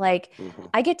gift. Like, Hmm.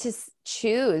 I get to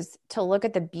choose to look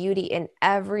at the beauty in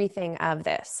everything of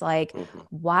this. Like, Hmm.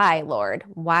 why, Lord?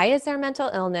 Why is there mental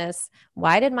illness?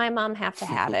 Why did my mom have to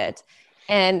have it?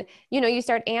 And, you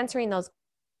start answering those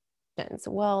questions.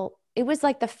 Well, it was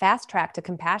like the fast track to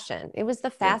compassion, it was the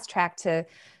Yeah. fast track to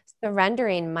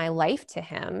surrendering my life to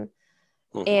Him.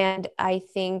 Hmm. And I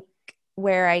think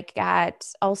where I got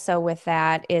also with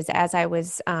that is as I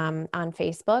was on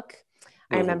Facebook,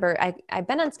 I Hmm. remember I've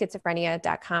been on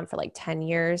schizophrenia.com for like 10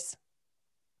 years.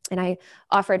 And I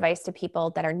offer advice to people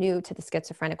that are new to the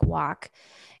schizophrenic walk.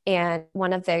 And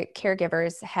one of the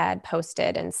caregivers had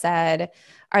posted and said,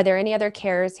 are there any other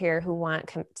carers here who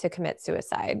want to commit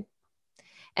suicide?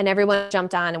 And everyone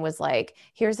jumped on and was like,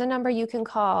 here's a number you can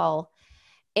call.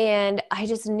 And I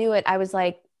just knew it. I was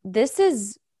like, this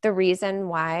is the reason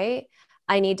why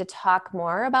I need to talk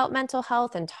more about mental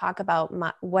health and talk about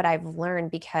what I've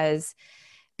learned, because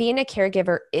being a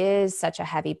caregiver is such a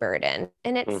heavy burden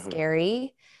and it's Hmm.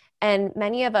 scary. And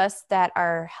many of us that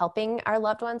are helping our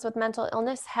loved ones with mental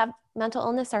illness have mental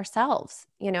illness ourselves.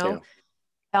 Yeah. We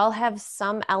all have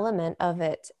some element of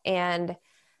it. And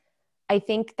I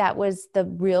think that was the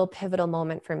real pivotal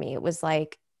moment for me. It was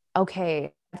like,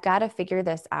 okay, I've got to figure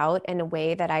this out in a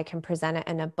way that I can present it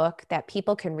in a book that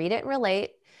people can read it and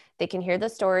relate. They can hear the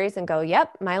stories and go,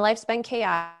 yep, my life's been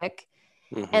chaotic.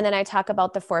 Mm-hmm. And then I talk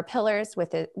about the 4 pillars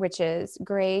with it, which is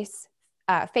grace,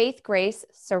 faith, grace,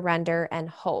 surrender, and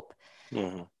hope.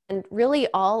 Mm-hmm. And really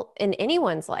all in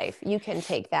anyone's life, you can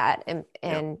take that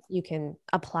and you can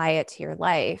apply it to your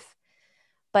life.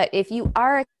 But if you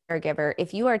are a caregiver,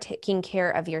 if you are taking care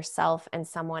of yourself and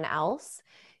someone else,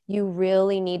 you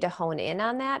really need to hone in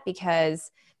on that,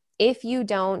 because if you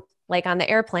don't, like on the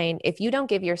airplane, if you don't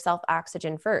give yourself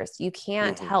oxygen first, you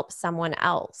can't Mm-hmm. help someone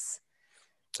else.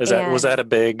 Was that And a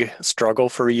big struggle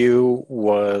for you?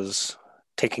 Was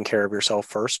taking care of yourself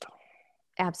first?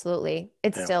 absolutely.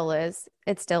 It Yeah. still is.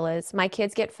 It still is. My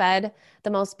kids get fed the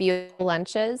most beautiful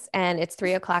lunches, and it's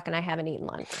 3 o'clock and I haven't eaten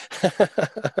lunch.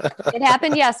 It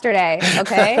happened yesterday.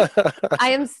 Okay. I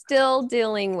am still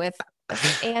dealing with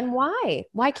this. And why?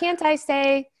 Why can't I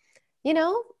say, I'm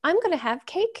going to have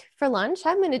cake for lunch?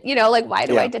 I'm going to, like, why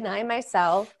do I Yeah. deny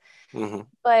myself? Mm-hmm.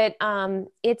 But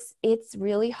it's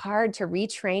really hard to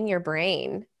retrain your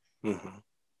brain. Mm-hmm.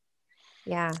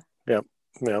 Yeah. Yep.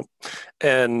 Yep.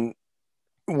 And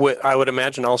I would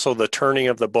imagine also the turning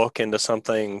of the book into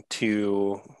something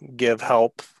to give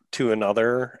help to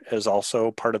another is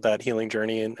also part of that healing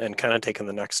journey, and kind of taking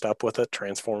the next step with it,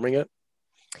 transforming it.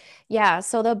 Yeah.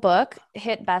 So the book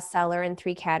hit bestseller in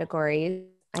 3 categories,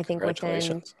 I think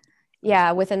Congratulations.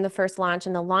 within the first launch.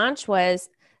 And the launch was,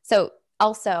 so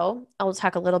also, I'll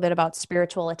talk a little bit about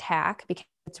spiritual attack because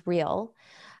it's real.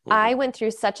 Mm-hmm. I went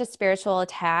through such a spiritual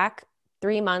attack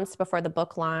 3 months before the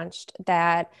book launched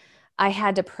that I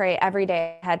had to pray every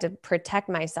day. I had to protect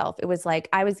myself. It was like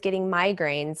I was getting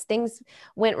migraines. Things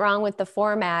went wrong with the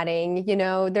formatting.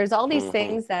 There's all these Mm-hmm.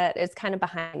 things that is kind of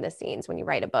behind the scenes when you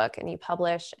write a book and you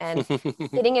publish and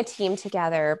getting a team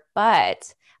together.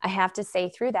 But I have to say,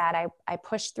 through that, I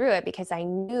pushed through it because I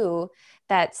knew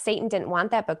that Satan didn't want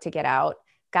that book to get out.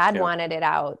 God Yeah. wanted it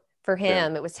out for Yeah.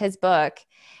 him. It was his book.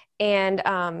 And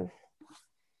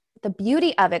the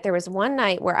beauty of it, there was one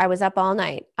night where I was up all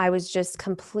night. I was just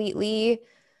completely,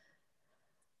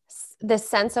 this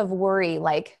sense of worry,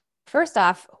 like, first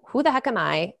off, who the heck am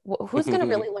I? Who's going to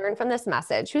really learn from this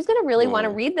message? Who's going to really want to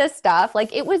read this stuff?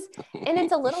 Like, it was, and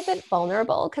it's a little bit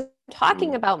vulnerable because I'm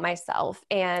talking about myself,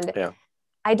 and Yeah.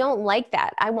 I don't like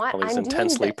that. All these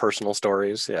intensely personal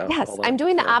stories. Yeah. Yes, All that. I'm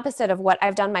doing the Yeah. opposite of what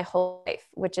I've done my whole life,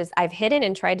 which is I've hidden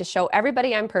and tried to show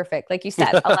everybody I'm perfect. Like you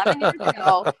said, 11 years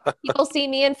ago, people see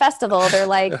me in festival. They're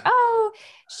like, oh,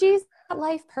 she's got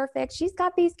life perfect. She's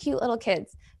got these cute little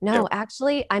kids. No, Yep.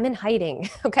 actually, I'm in hiding.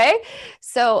 Okay.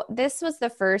 So this was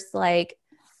the first, like,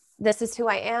 this is who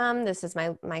I am. This is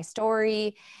my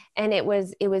story. And it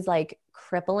was like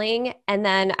crippling. And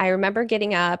then I remember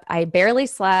getting up, I barely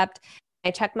slept. I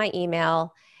checked my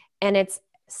email, and it's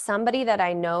somebody that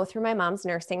I know through my mom's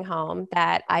nursing home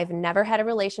that I've never had a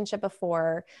relationship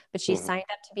before, but she Mm-hmm. signed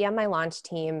up to be on my launch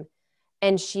team.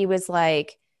 And she was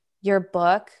like, your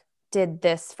book did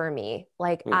this for me.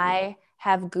 Like, Mm-hmm. I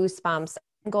have goosebumps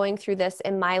going through this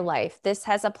in my life. This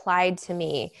has applied to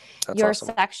me. That's Your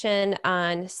awesome. section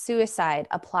on suicide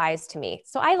applies to me.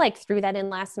 So I like threw that in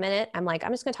last minute. I'm like,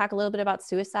 I'm just going to talk a little bit about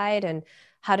suicide and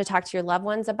how to talk to your loved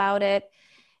ones about it.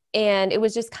 And it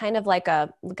was just kind of like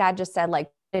God just said, like,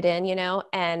 put it in,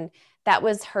 and that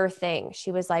was her thing.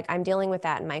 She was like, I'm dealing with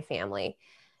that in my family.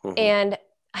 Mm-hmm. And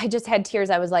I just had tears.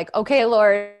 I was like, okay,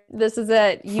 Lord, this is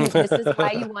it. This is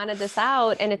why you wanted this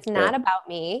out. And it's not about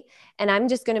me. And I'm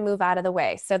just going to move out of the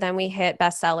way. So then we hit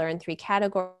bestseller in 3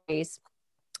 categories.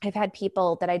 I've had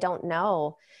people that I don't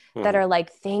know that are like,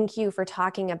 thank you for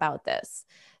talking about this.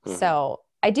 Mm-hmm. So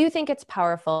I do think it's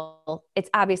powerful.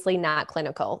 It's obviously not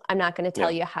clinical. I'm not going to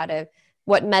tell you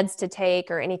what meds to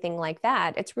take or anything like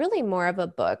that. It's really more of a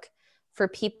book for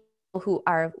people who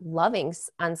are loving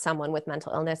on someone with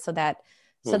mental illness so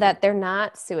that they're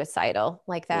not suicidal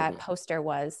like that poster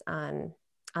was on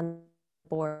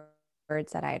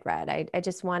boards that I had read.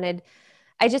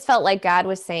 I just felt like God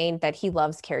was saying that he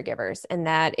loves caregivers, and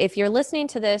that if you're listening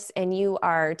to this and you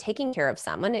are taking care of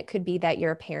someone, it could be that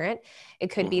you're a parent.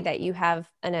 It could be that you have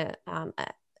an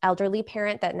elderly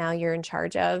parent that now you're in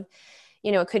charge of.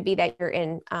 It could be that you're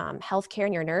in healthcare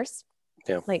and you're a nurse.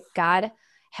 Yeah. Like, God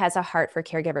has a heart for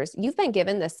caregivers. You've been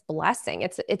given this blessing.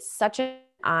 It's such an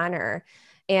honor,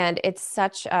 and it's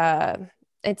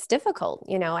difficult.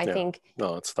 I think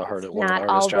no, it's the hard, it's one of the not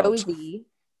hardest all jobs. rosy.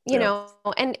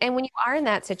 And when you are in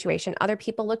that situation, other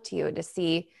people look to you to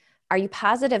see, are you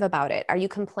positive about it? Are you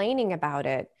complaining about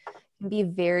it? It can be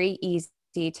very easy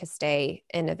to stay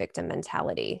in a victim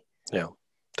mentality. Yeah.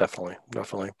 Definitely,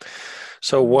 definitely.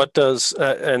 So what does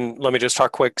and let me just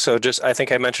talk quick. So just I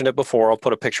think I mentioned it before. I'll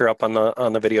put a picture up on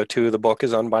the video too. The book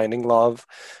is Unbinding Love.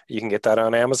 You can get that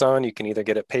on Amazon. You can either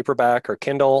get it paperback or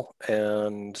Kindle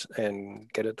and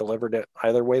get it delivered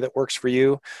either way that works for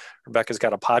you. Rebecca's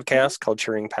got a Mhm. podcast called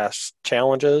Cheering Past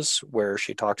Challenges where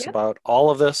she talks Yep. about all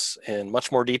of this in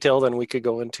much more detail than we could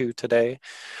go into today.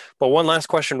 But one last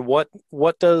question, what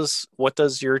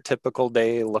does your typical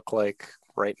day look like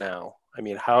right now? I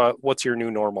mean, what's your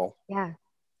new normal? Yeah.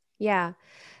 Yeah.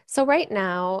 So right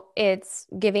now it's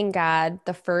giving God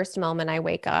the first moment I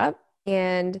wake up.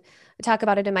 And I talk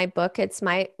about it in my book. It's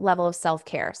my level of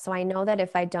self-care. So I know that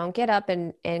if I don't get up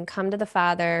and come to the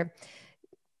Father,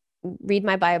 read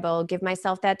my Bible, give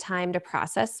myself that time to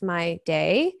process my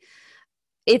day,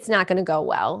 it's not going to go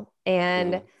well.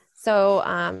 And Hmm.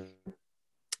 so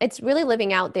it's really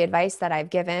living out the advice that I've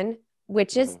given,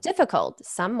 which is Hmm. difficult.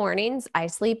 Some mornings I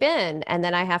sleep in and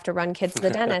then I have to run kids to the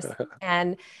dentist.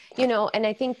 And, and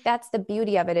I think that's the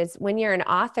beauty of it is when you're an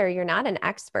author, you're not an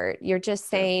expert. You're just Yeah.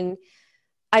 saying,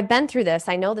 I've been through this.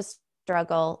 I know the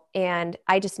struggle. And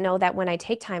I just know that when I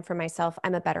take time for myself,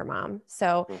 I'm a better mom.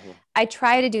 So Hmm. I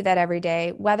try to do that every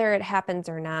day, whether it happens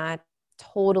or not.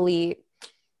 Totally.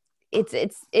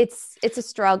 It's a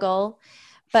struggle,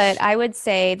 but I would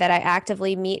say that I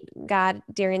actively meet God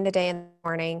during the day and the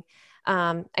morning.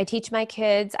 I teach my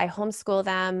kids, I homeschool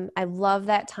them. I love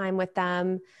that time with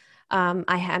them. I'm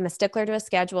a stickler to a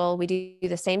schedule. We do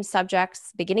the same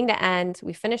subjects beginning to end.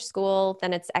 We finish school,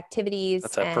 then it's activities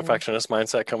That's that and perfectionist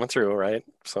mindset coming through, right?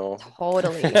 So,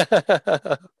 totally.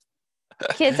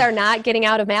 Kids are not getting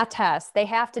out of math tests. They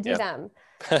have to do yeah. them.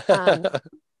 Um,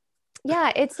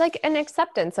 yeah, it's like an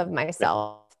acceptance of Yep.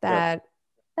 myself Yep. that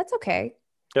that's okay.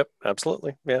 Yep.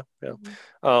 Absolutely. Yeah. Yeah.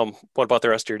 What about the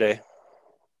rest of your day?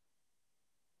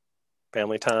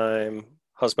 Family time,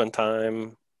 husband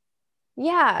time?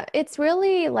 Yeah, it's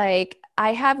really like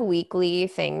I have weekly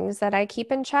things that I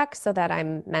keep in check so that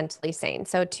I'm mentally sane.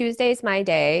 So Tuesday's my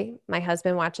day. My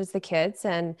husband watches the kids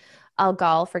and I'll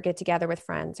golf or get together with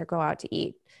friends or go out to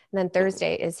eat. And then Hmm.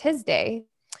 Thursday is his day.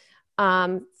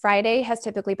 Friday has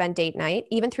typically been date night.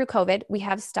 Even through COVID, we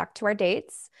have stuck to our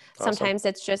dates. Awesome. Sometimes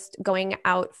it's just going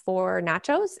out for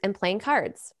nachos and playing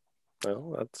cards.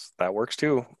 Well, that works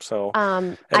too. So,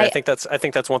 and I I think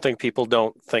that's one thing people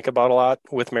don't think about a lot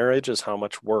with marriage is how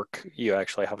much work you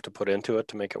actually have to put into it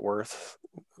to make it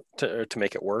to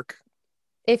make it work.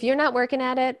 if you're not working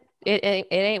at it, it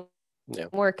ain't Yeah.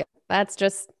 working. That's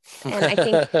just, and I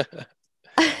think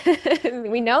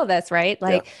we know this, right? Yeah,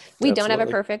 Like, we don't have a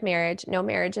absolutely. perfect marriage. No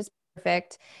marriage is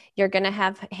perfect. You're going to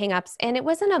have hangups. And it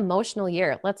was an emotional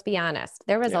year. Let's be honest.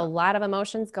 There was a Yeah. lot of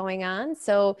emotions going on.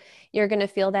 So you're going to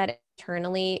feel that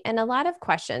internally and a lot of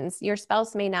questions. Your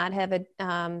spouse may not have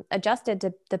adjusted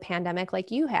to the pandemic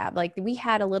like you have. Like, we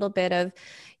had a little bit of,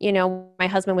 my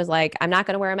husband was like, I'm not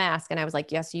going to wear a mask. And I was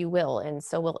like, yes, you will. And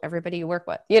so will everybody you work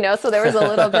with, so there was a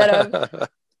little bit of,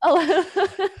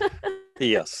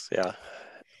 Yes, yeah.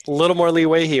 A little more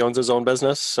leeway. He owns his own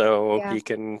business, so yeah. he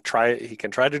can try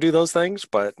to do those things,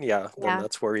 but yeah, then Yeah.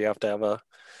 that's where you have to have a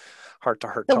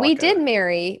heart-to-heart So we talk. did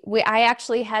marry. I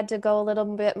actually had to go a little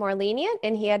bit more lenient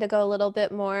and he had to go a little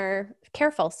bit more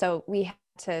careful. So we had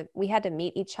to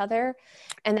meet each other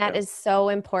and that Yeah. is so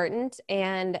important.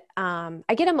 And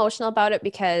I get emotional about it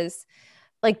because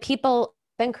like people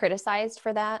have been criticized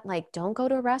for that. Like, don't go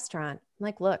to a restaurant. I'm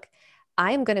like, look,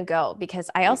 I am going to go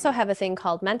because I also Hmm. have a thing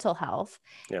called mental health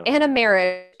Yeah. and a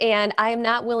marriage, and I am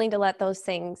not willing to let those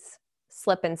things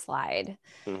slip and slide.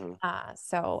 Hmm.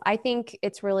 So I think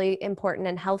it's really important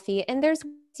and healthy. And there's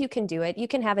ways you can do it. You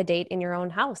can have a date in your own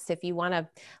house if you want to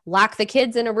lock the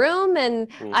kids in a room.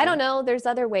 And I Hmm. don't know, there's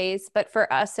other ways. But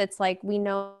for us, it's like we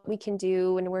know what we can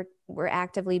do, and we're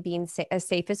actively being as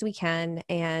safe as we can.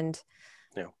 And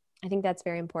Yeah. I think that's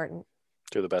very important.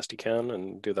 Do the best you can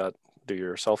and do that. Do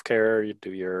your self-care, you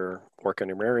do your work on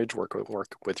your marriage, work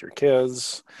with your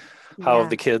kids. Yeah. How have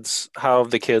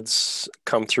the kids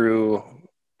come through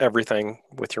everything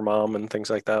with your mom and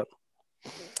things like that?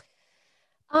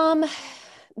 Um,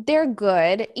 they're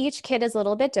good. Each kid is a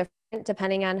little bit different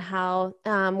depending on how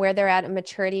where they're at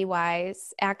maturity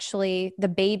wise. Actually, the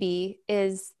baby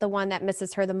is the one that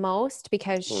misses her the most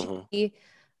because Hmm. she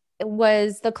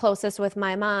was the closest with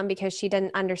my mom because she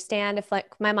didn't understand if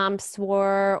like my mom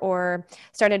swore or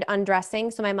started undressing.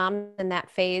 So my mom in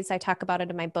that phase, I talk about it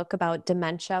in my book about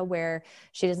dementia where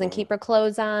she doesn't Hmm. keep her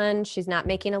clothes on, she's not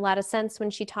making a lot of sense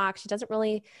when she talks, she doesn't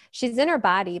really, she's in her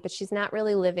body but she's not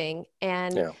really living,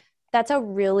 and Yeah. that's a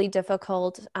really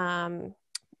difficult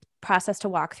process to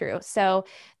walk through. So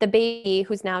the baby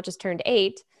who's now just turned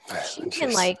 8, she can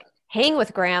Jeez. like hang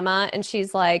with grandma. And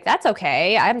she's like, that's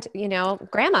okay.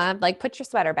 Grandma, like, put your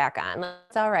sweater back on.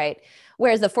 That's all right.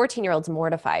 Whereas the 14-year-old's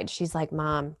mortified. She's like,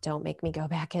 Mom, don't make me go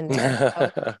back in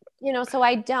there. So, so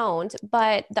I don't,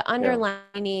 but the Yeah.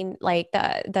 underlining, like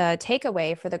the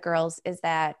takeaway for the girls is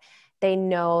that they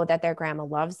know that their grandma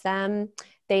loves them.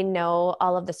 They know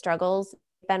all of the struggles,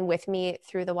 been with me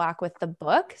through the walk with the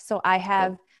book. So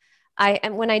and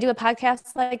when I do a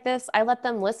podcast like this, I let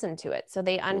them listen to it so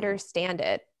they understand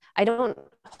it. I don't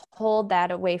hold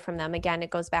that away from them. Again, it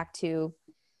goes back to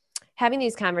having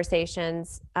these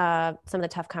conversations, some of the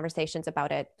tough conversations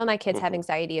about it. Some of my kids have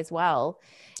anxiety as well.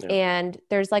 Yeah. And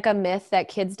there's like a myth that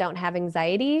kids don't have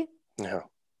anxiety. Yeah.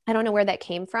 I don't know where that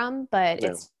came from, but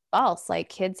it's false. Like,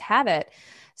 kids have it.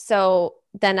 So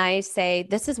then I say,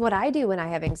 this is what I do when I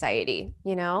have anxiety.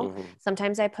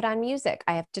 Sometimes I put on music.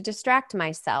 I have to distract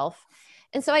myself.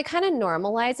 And so I kind of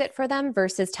normalize it for them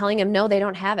versus telling them, no, they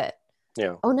don't have it.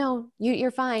 Yeah. Oh no,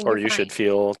 you're fine. Or you should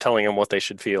telling them what they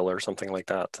should feel or something like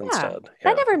that instead.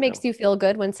 That never makes you feel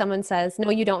good when someone says, no,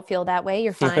 you don't feel that way.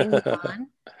 You're fine. Move on.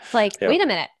 It's like, wait a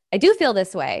minute. I do feel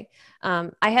this way. I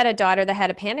had a daughter that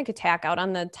had a panic attack out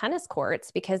on the tennis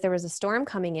courts because there was a storm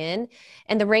coming in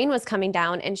and the rain was coming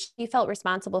down, and she felt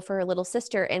responsible for her little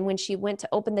sister. And when she went to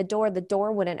open the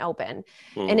door wouldn't open.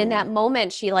 And in that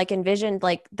moment, she like envisioned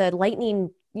like the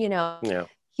lightning,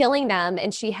 killing them.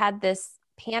 And she had this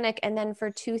panic. And then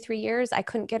for 2-3 years, I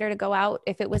couldn't get her to go out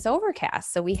if it was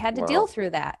overcast. So we had to deal through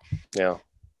that. Yeah.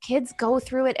 Kids go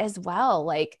through it as well.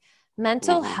 Like,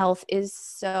 mental health is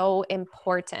so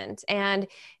important, and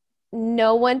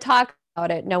no one talks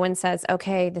about it. No one says,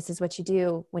 okay, this is what you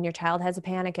do when your child has a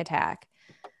panic attack.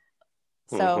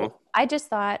 So I just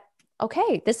thought,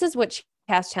 okay, this is what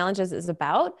Past Challenges is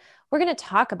about. We're going to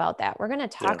talk about that. We're going to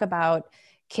talk about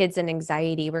kids and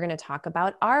anxiety. We're going to talk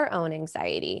about our own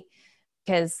anxiety,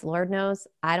 because Lord knows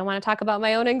I don't want to talk about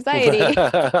my own anxiety.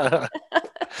 I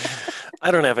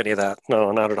don't have any of that.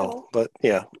 No, not at all. But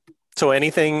yeah. So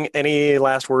any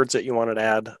last words that you wanted to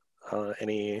add?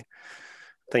 Anything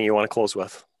you want to close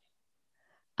with?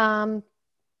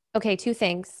 Okay, 2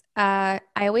 things. I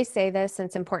always say this, and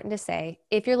it's important to say,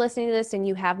 if you're listening to this and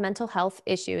you have mental health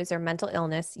issues or mental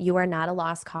illness, you are not a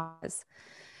lost cause.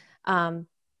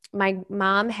 My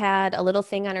mom had a little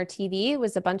thing on her TV. It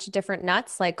was a bunch of different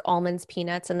nuts, like almonds,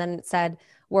 peanuts, and then it said,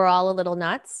 we're all a little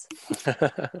nuts.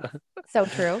 So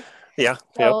true. Yeah.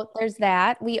 So there's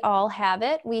that. We all have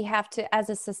it. We have to, as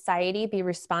a society, be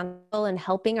responsible in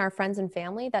helping our friends and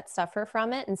family that suffer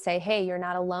from it and say, hey, you're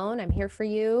not alone. I'm here for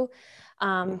you.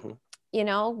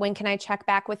 When can I check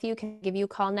back with you? Can I give you a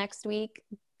call next week?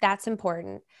 That's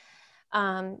important.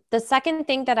 The second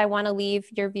thing that I want to leave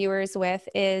your viewers with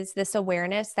is this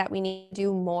awareness that we need to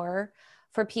do more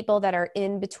for people that are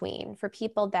in between, for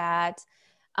people that,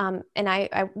 and I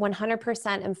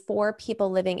 100% am for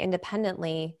people living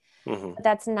independently. But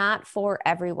that's not for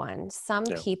everyone. Some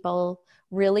people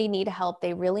really need help.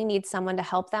 They really need someone to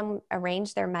help them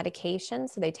arrange their medication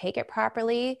so they take it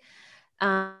properly,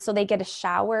 so they get a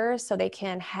shower, so they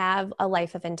can have a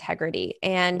life of integrity.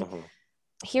 And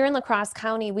here in La Crosse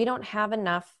County, we don't have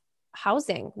enough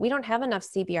housing. We don't have enough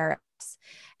CBRS.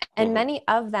 And many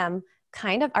of them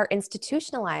kind of are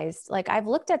institutionalized. Like, I've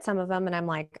looked at some of them and I'm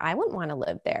like, I wouldn't want to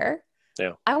live there.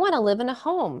 Yeah. I want to live in a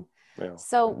home. Yeah.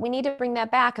 So we need to bring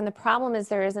that back. And the problem is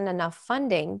there isn't enough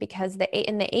funding, because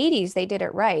in the 80s, they did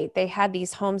it right. They had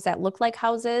these homes that looked like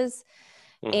houses,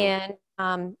 and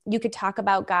you could talk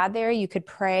about God there. You could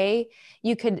pray.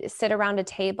 You could sit around a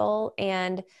table.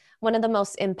 And one of the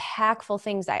most impactful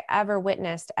things I ever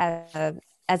witnessed as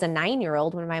a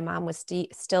 9-year-old, when my mom was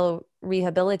still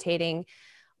rehabilitating,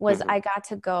 was I got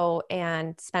to go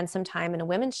and spend some time in a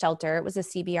women's shelter. It was a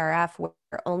CBRF where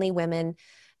only women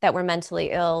that were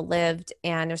mentally ill lived,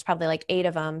 and there's probably like 8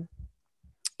 of them.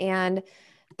 And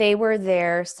they were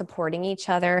there supporting each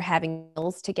other, having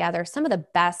meals together, some of the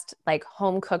best like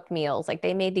home cooked meals. Like,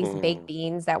 they made these baked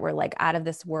beans that were like out of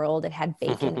this world. It had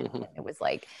bacon in it. It was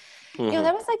like,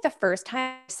 that was like the first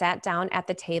time I sat down at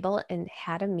the table and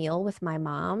had a meal with my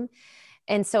mom.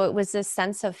 And so it was this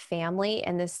sense of family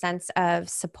and this sense of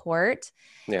support.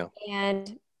 Yeah.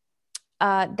 And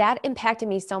that impacted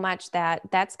me so much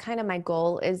that's kind of my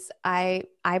goal. Is I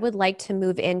would like to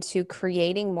move into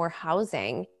creating more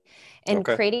housing and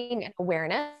creating an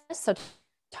awareness. So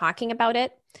talking about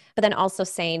it, but then also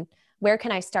saying, where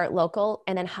can I start local?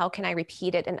 And then how can I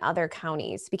repeat it in other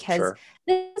counties? Because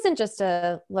this isn't just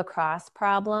a La Crosse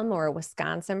problem or a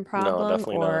Wisconsin problem,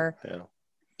 or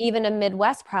even a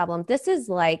Midwest problem. This is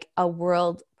like a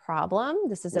world problem.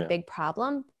 This is a big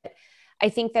problem. I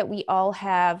think that we all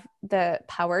have the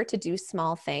power to do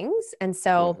small things. And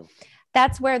so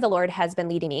that's where the Lord has been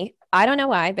leading me. I don't know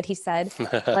why, but he said,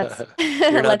 let's,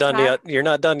 You're not let's done not, yet. You're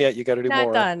not done yet. You got to do not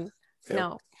more. done. Yep.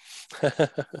 No. Yeah.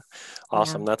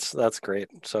 Awesome. That's great.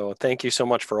 So thank you so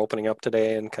much for opening up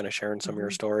today and kind of sharing some of your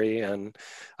Mhm. story. And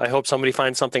I hope somebody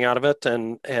finds something out of it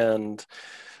and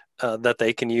that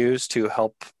they can use to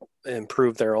help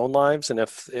improve their own lives. And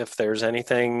if there's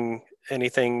anything,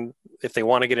 if they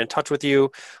want to get in touch with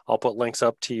you, I'll put links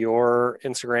up to your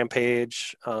Instagram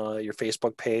page, your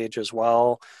Facebook page as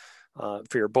well,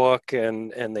 for your book,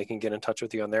 and they can get in touch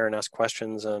with you on there and ask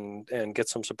questions and get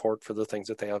some support for the things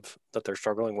that they're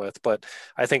struggling with. But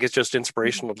I think it's just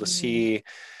inspirational to Mhm. see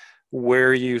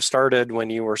where you started when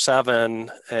you were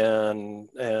 7 and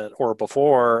or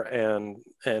before and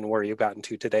where you've gotten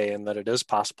to today, and that it is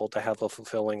possible to have a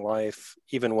fulfilling life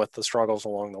even with the struggles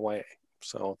along the way.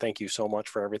 So thank you so much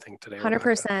for everything today, Rebecca.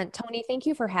 100%. Tony, thank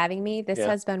you for having me. This Yeah.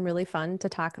 has been really fun to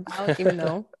talk about, even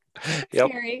though Yep.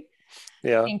 scary.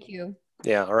 Yeah. Thank you.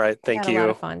 Yeah. All right. I Thank had a lot you.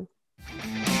 of fun.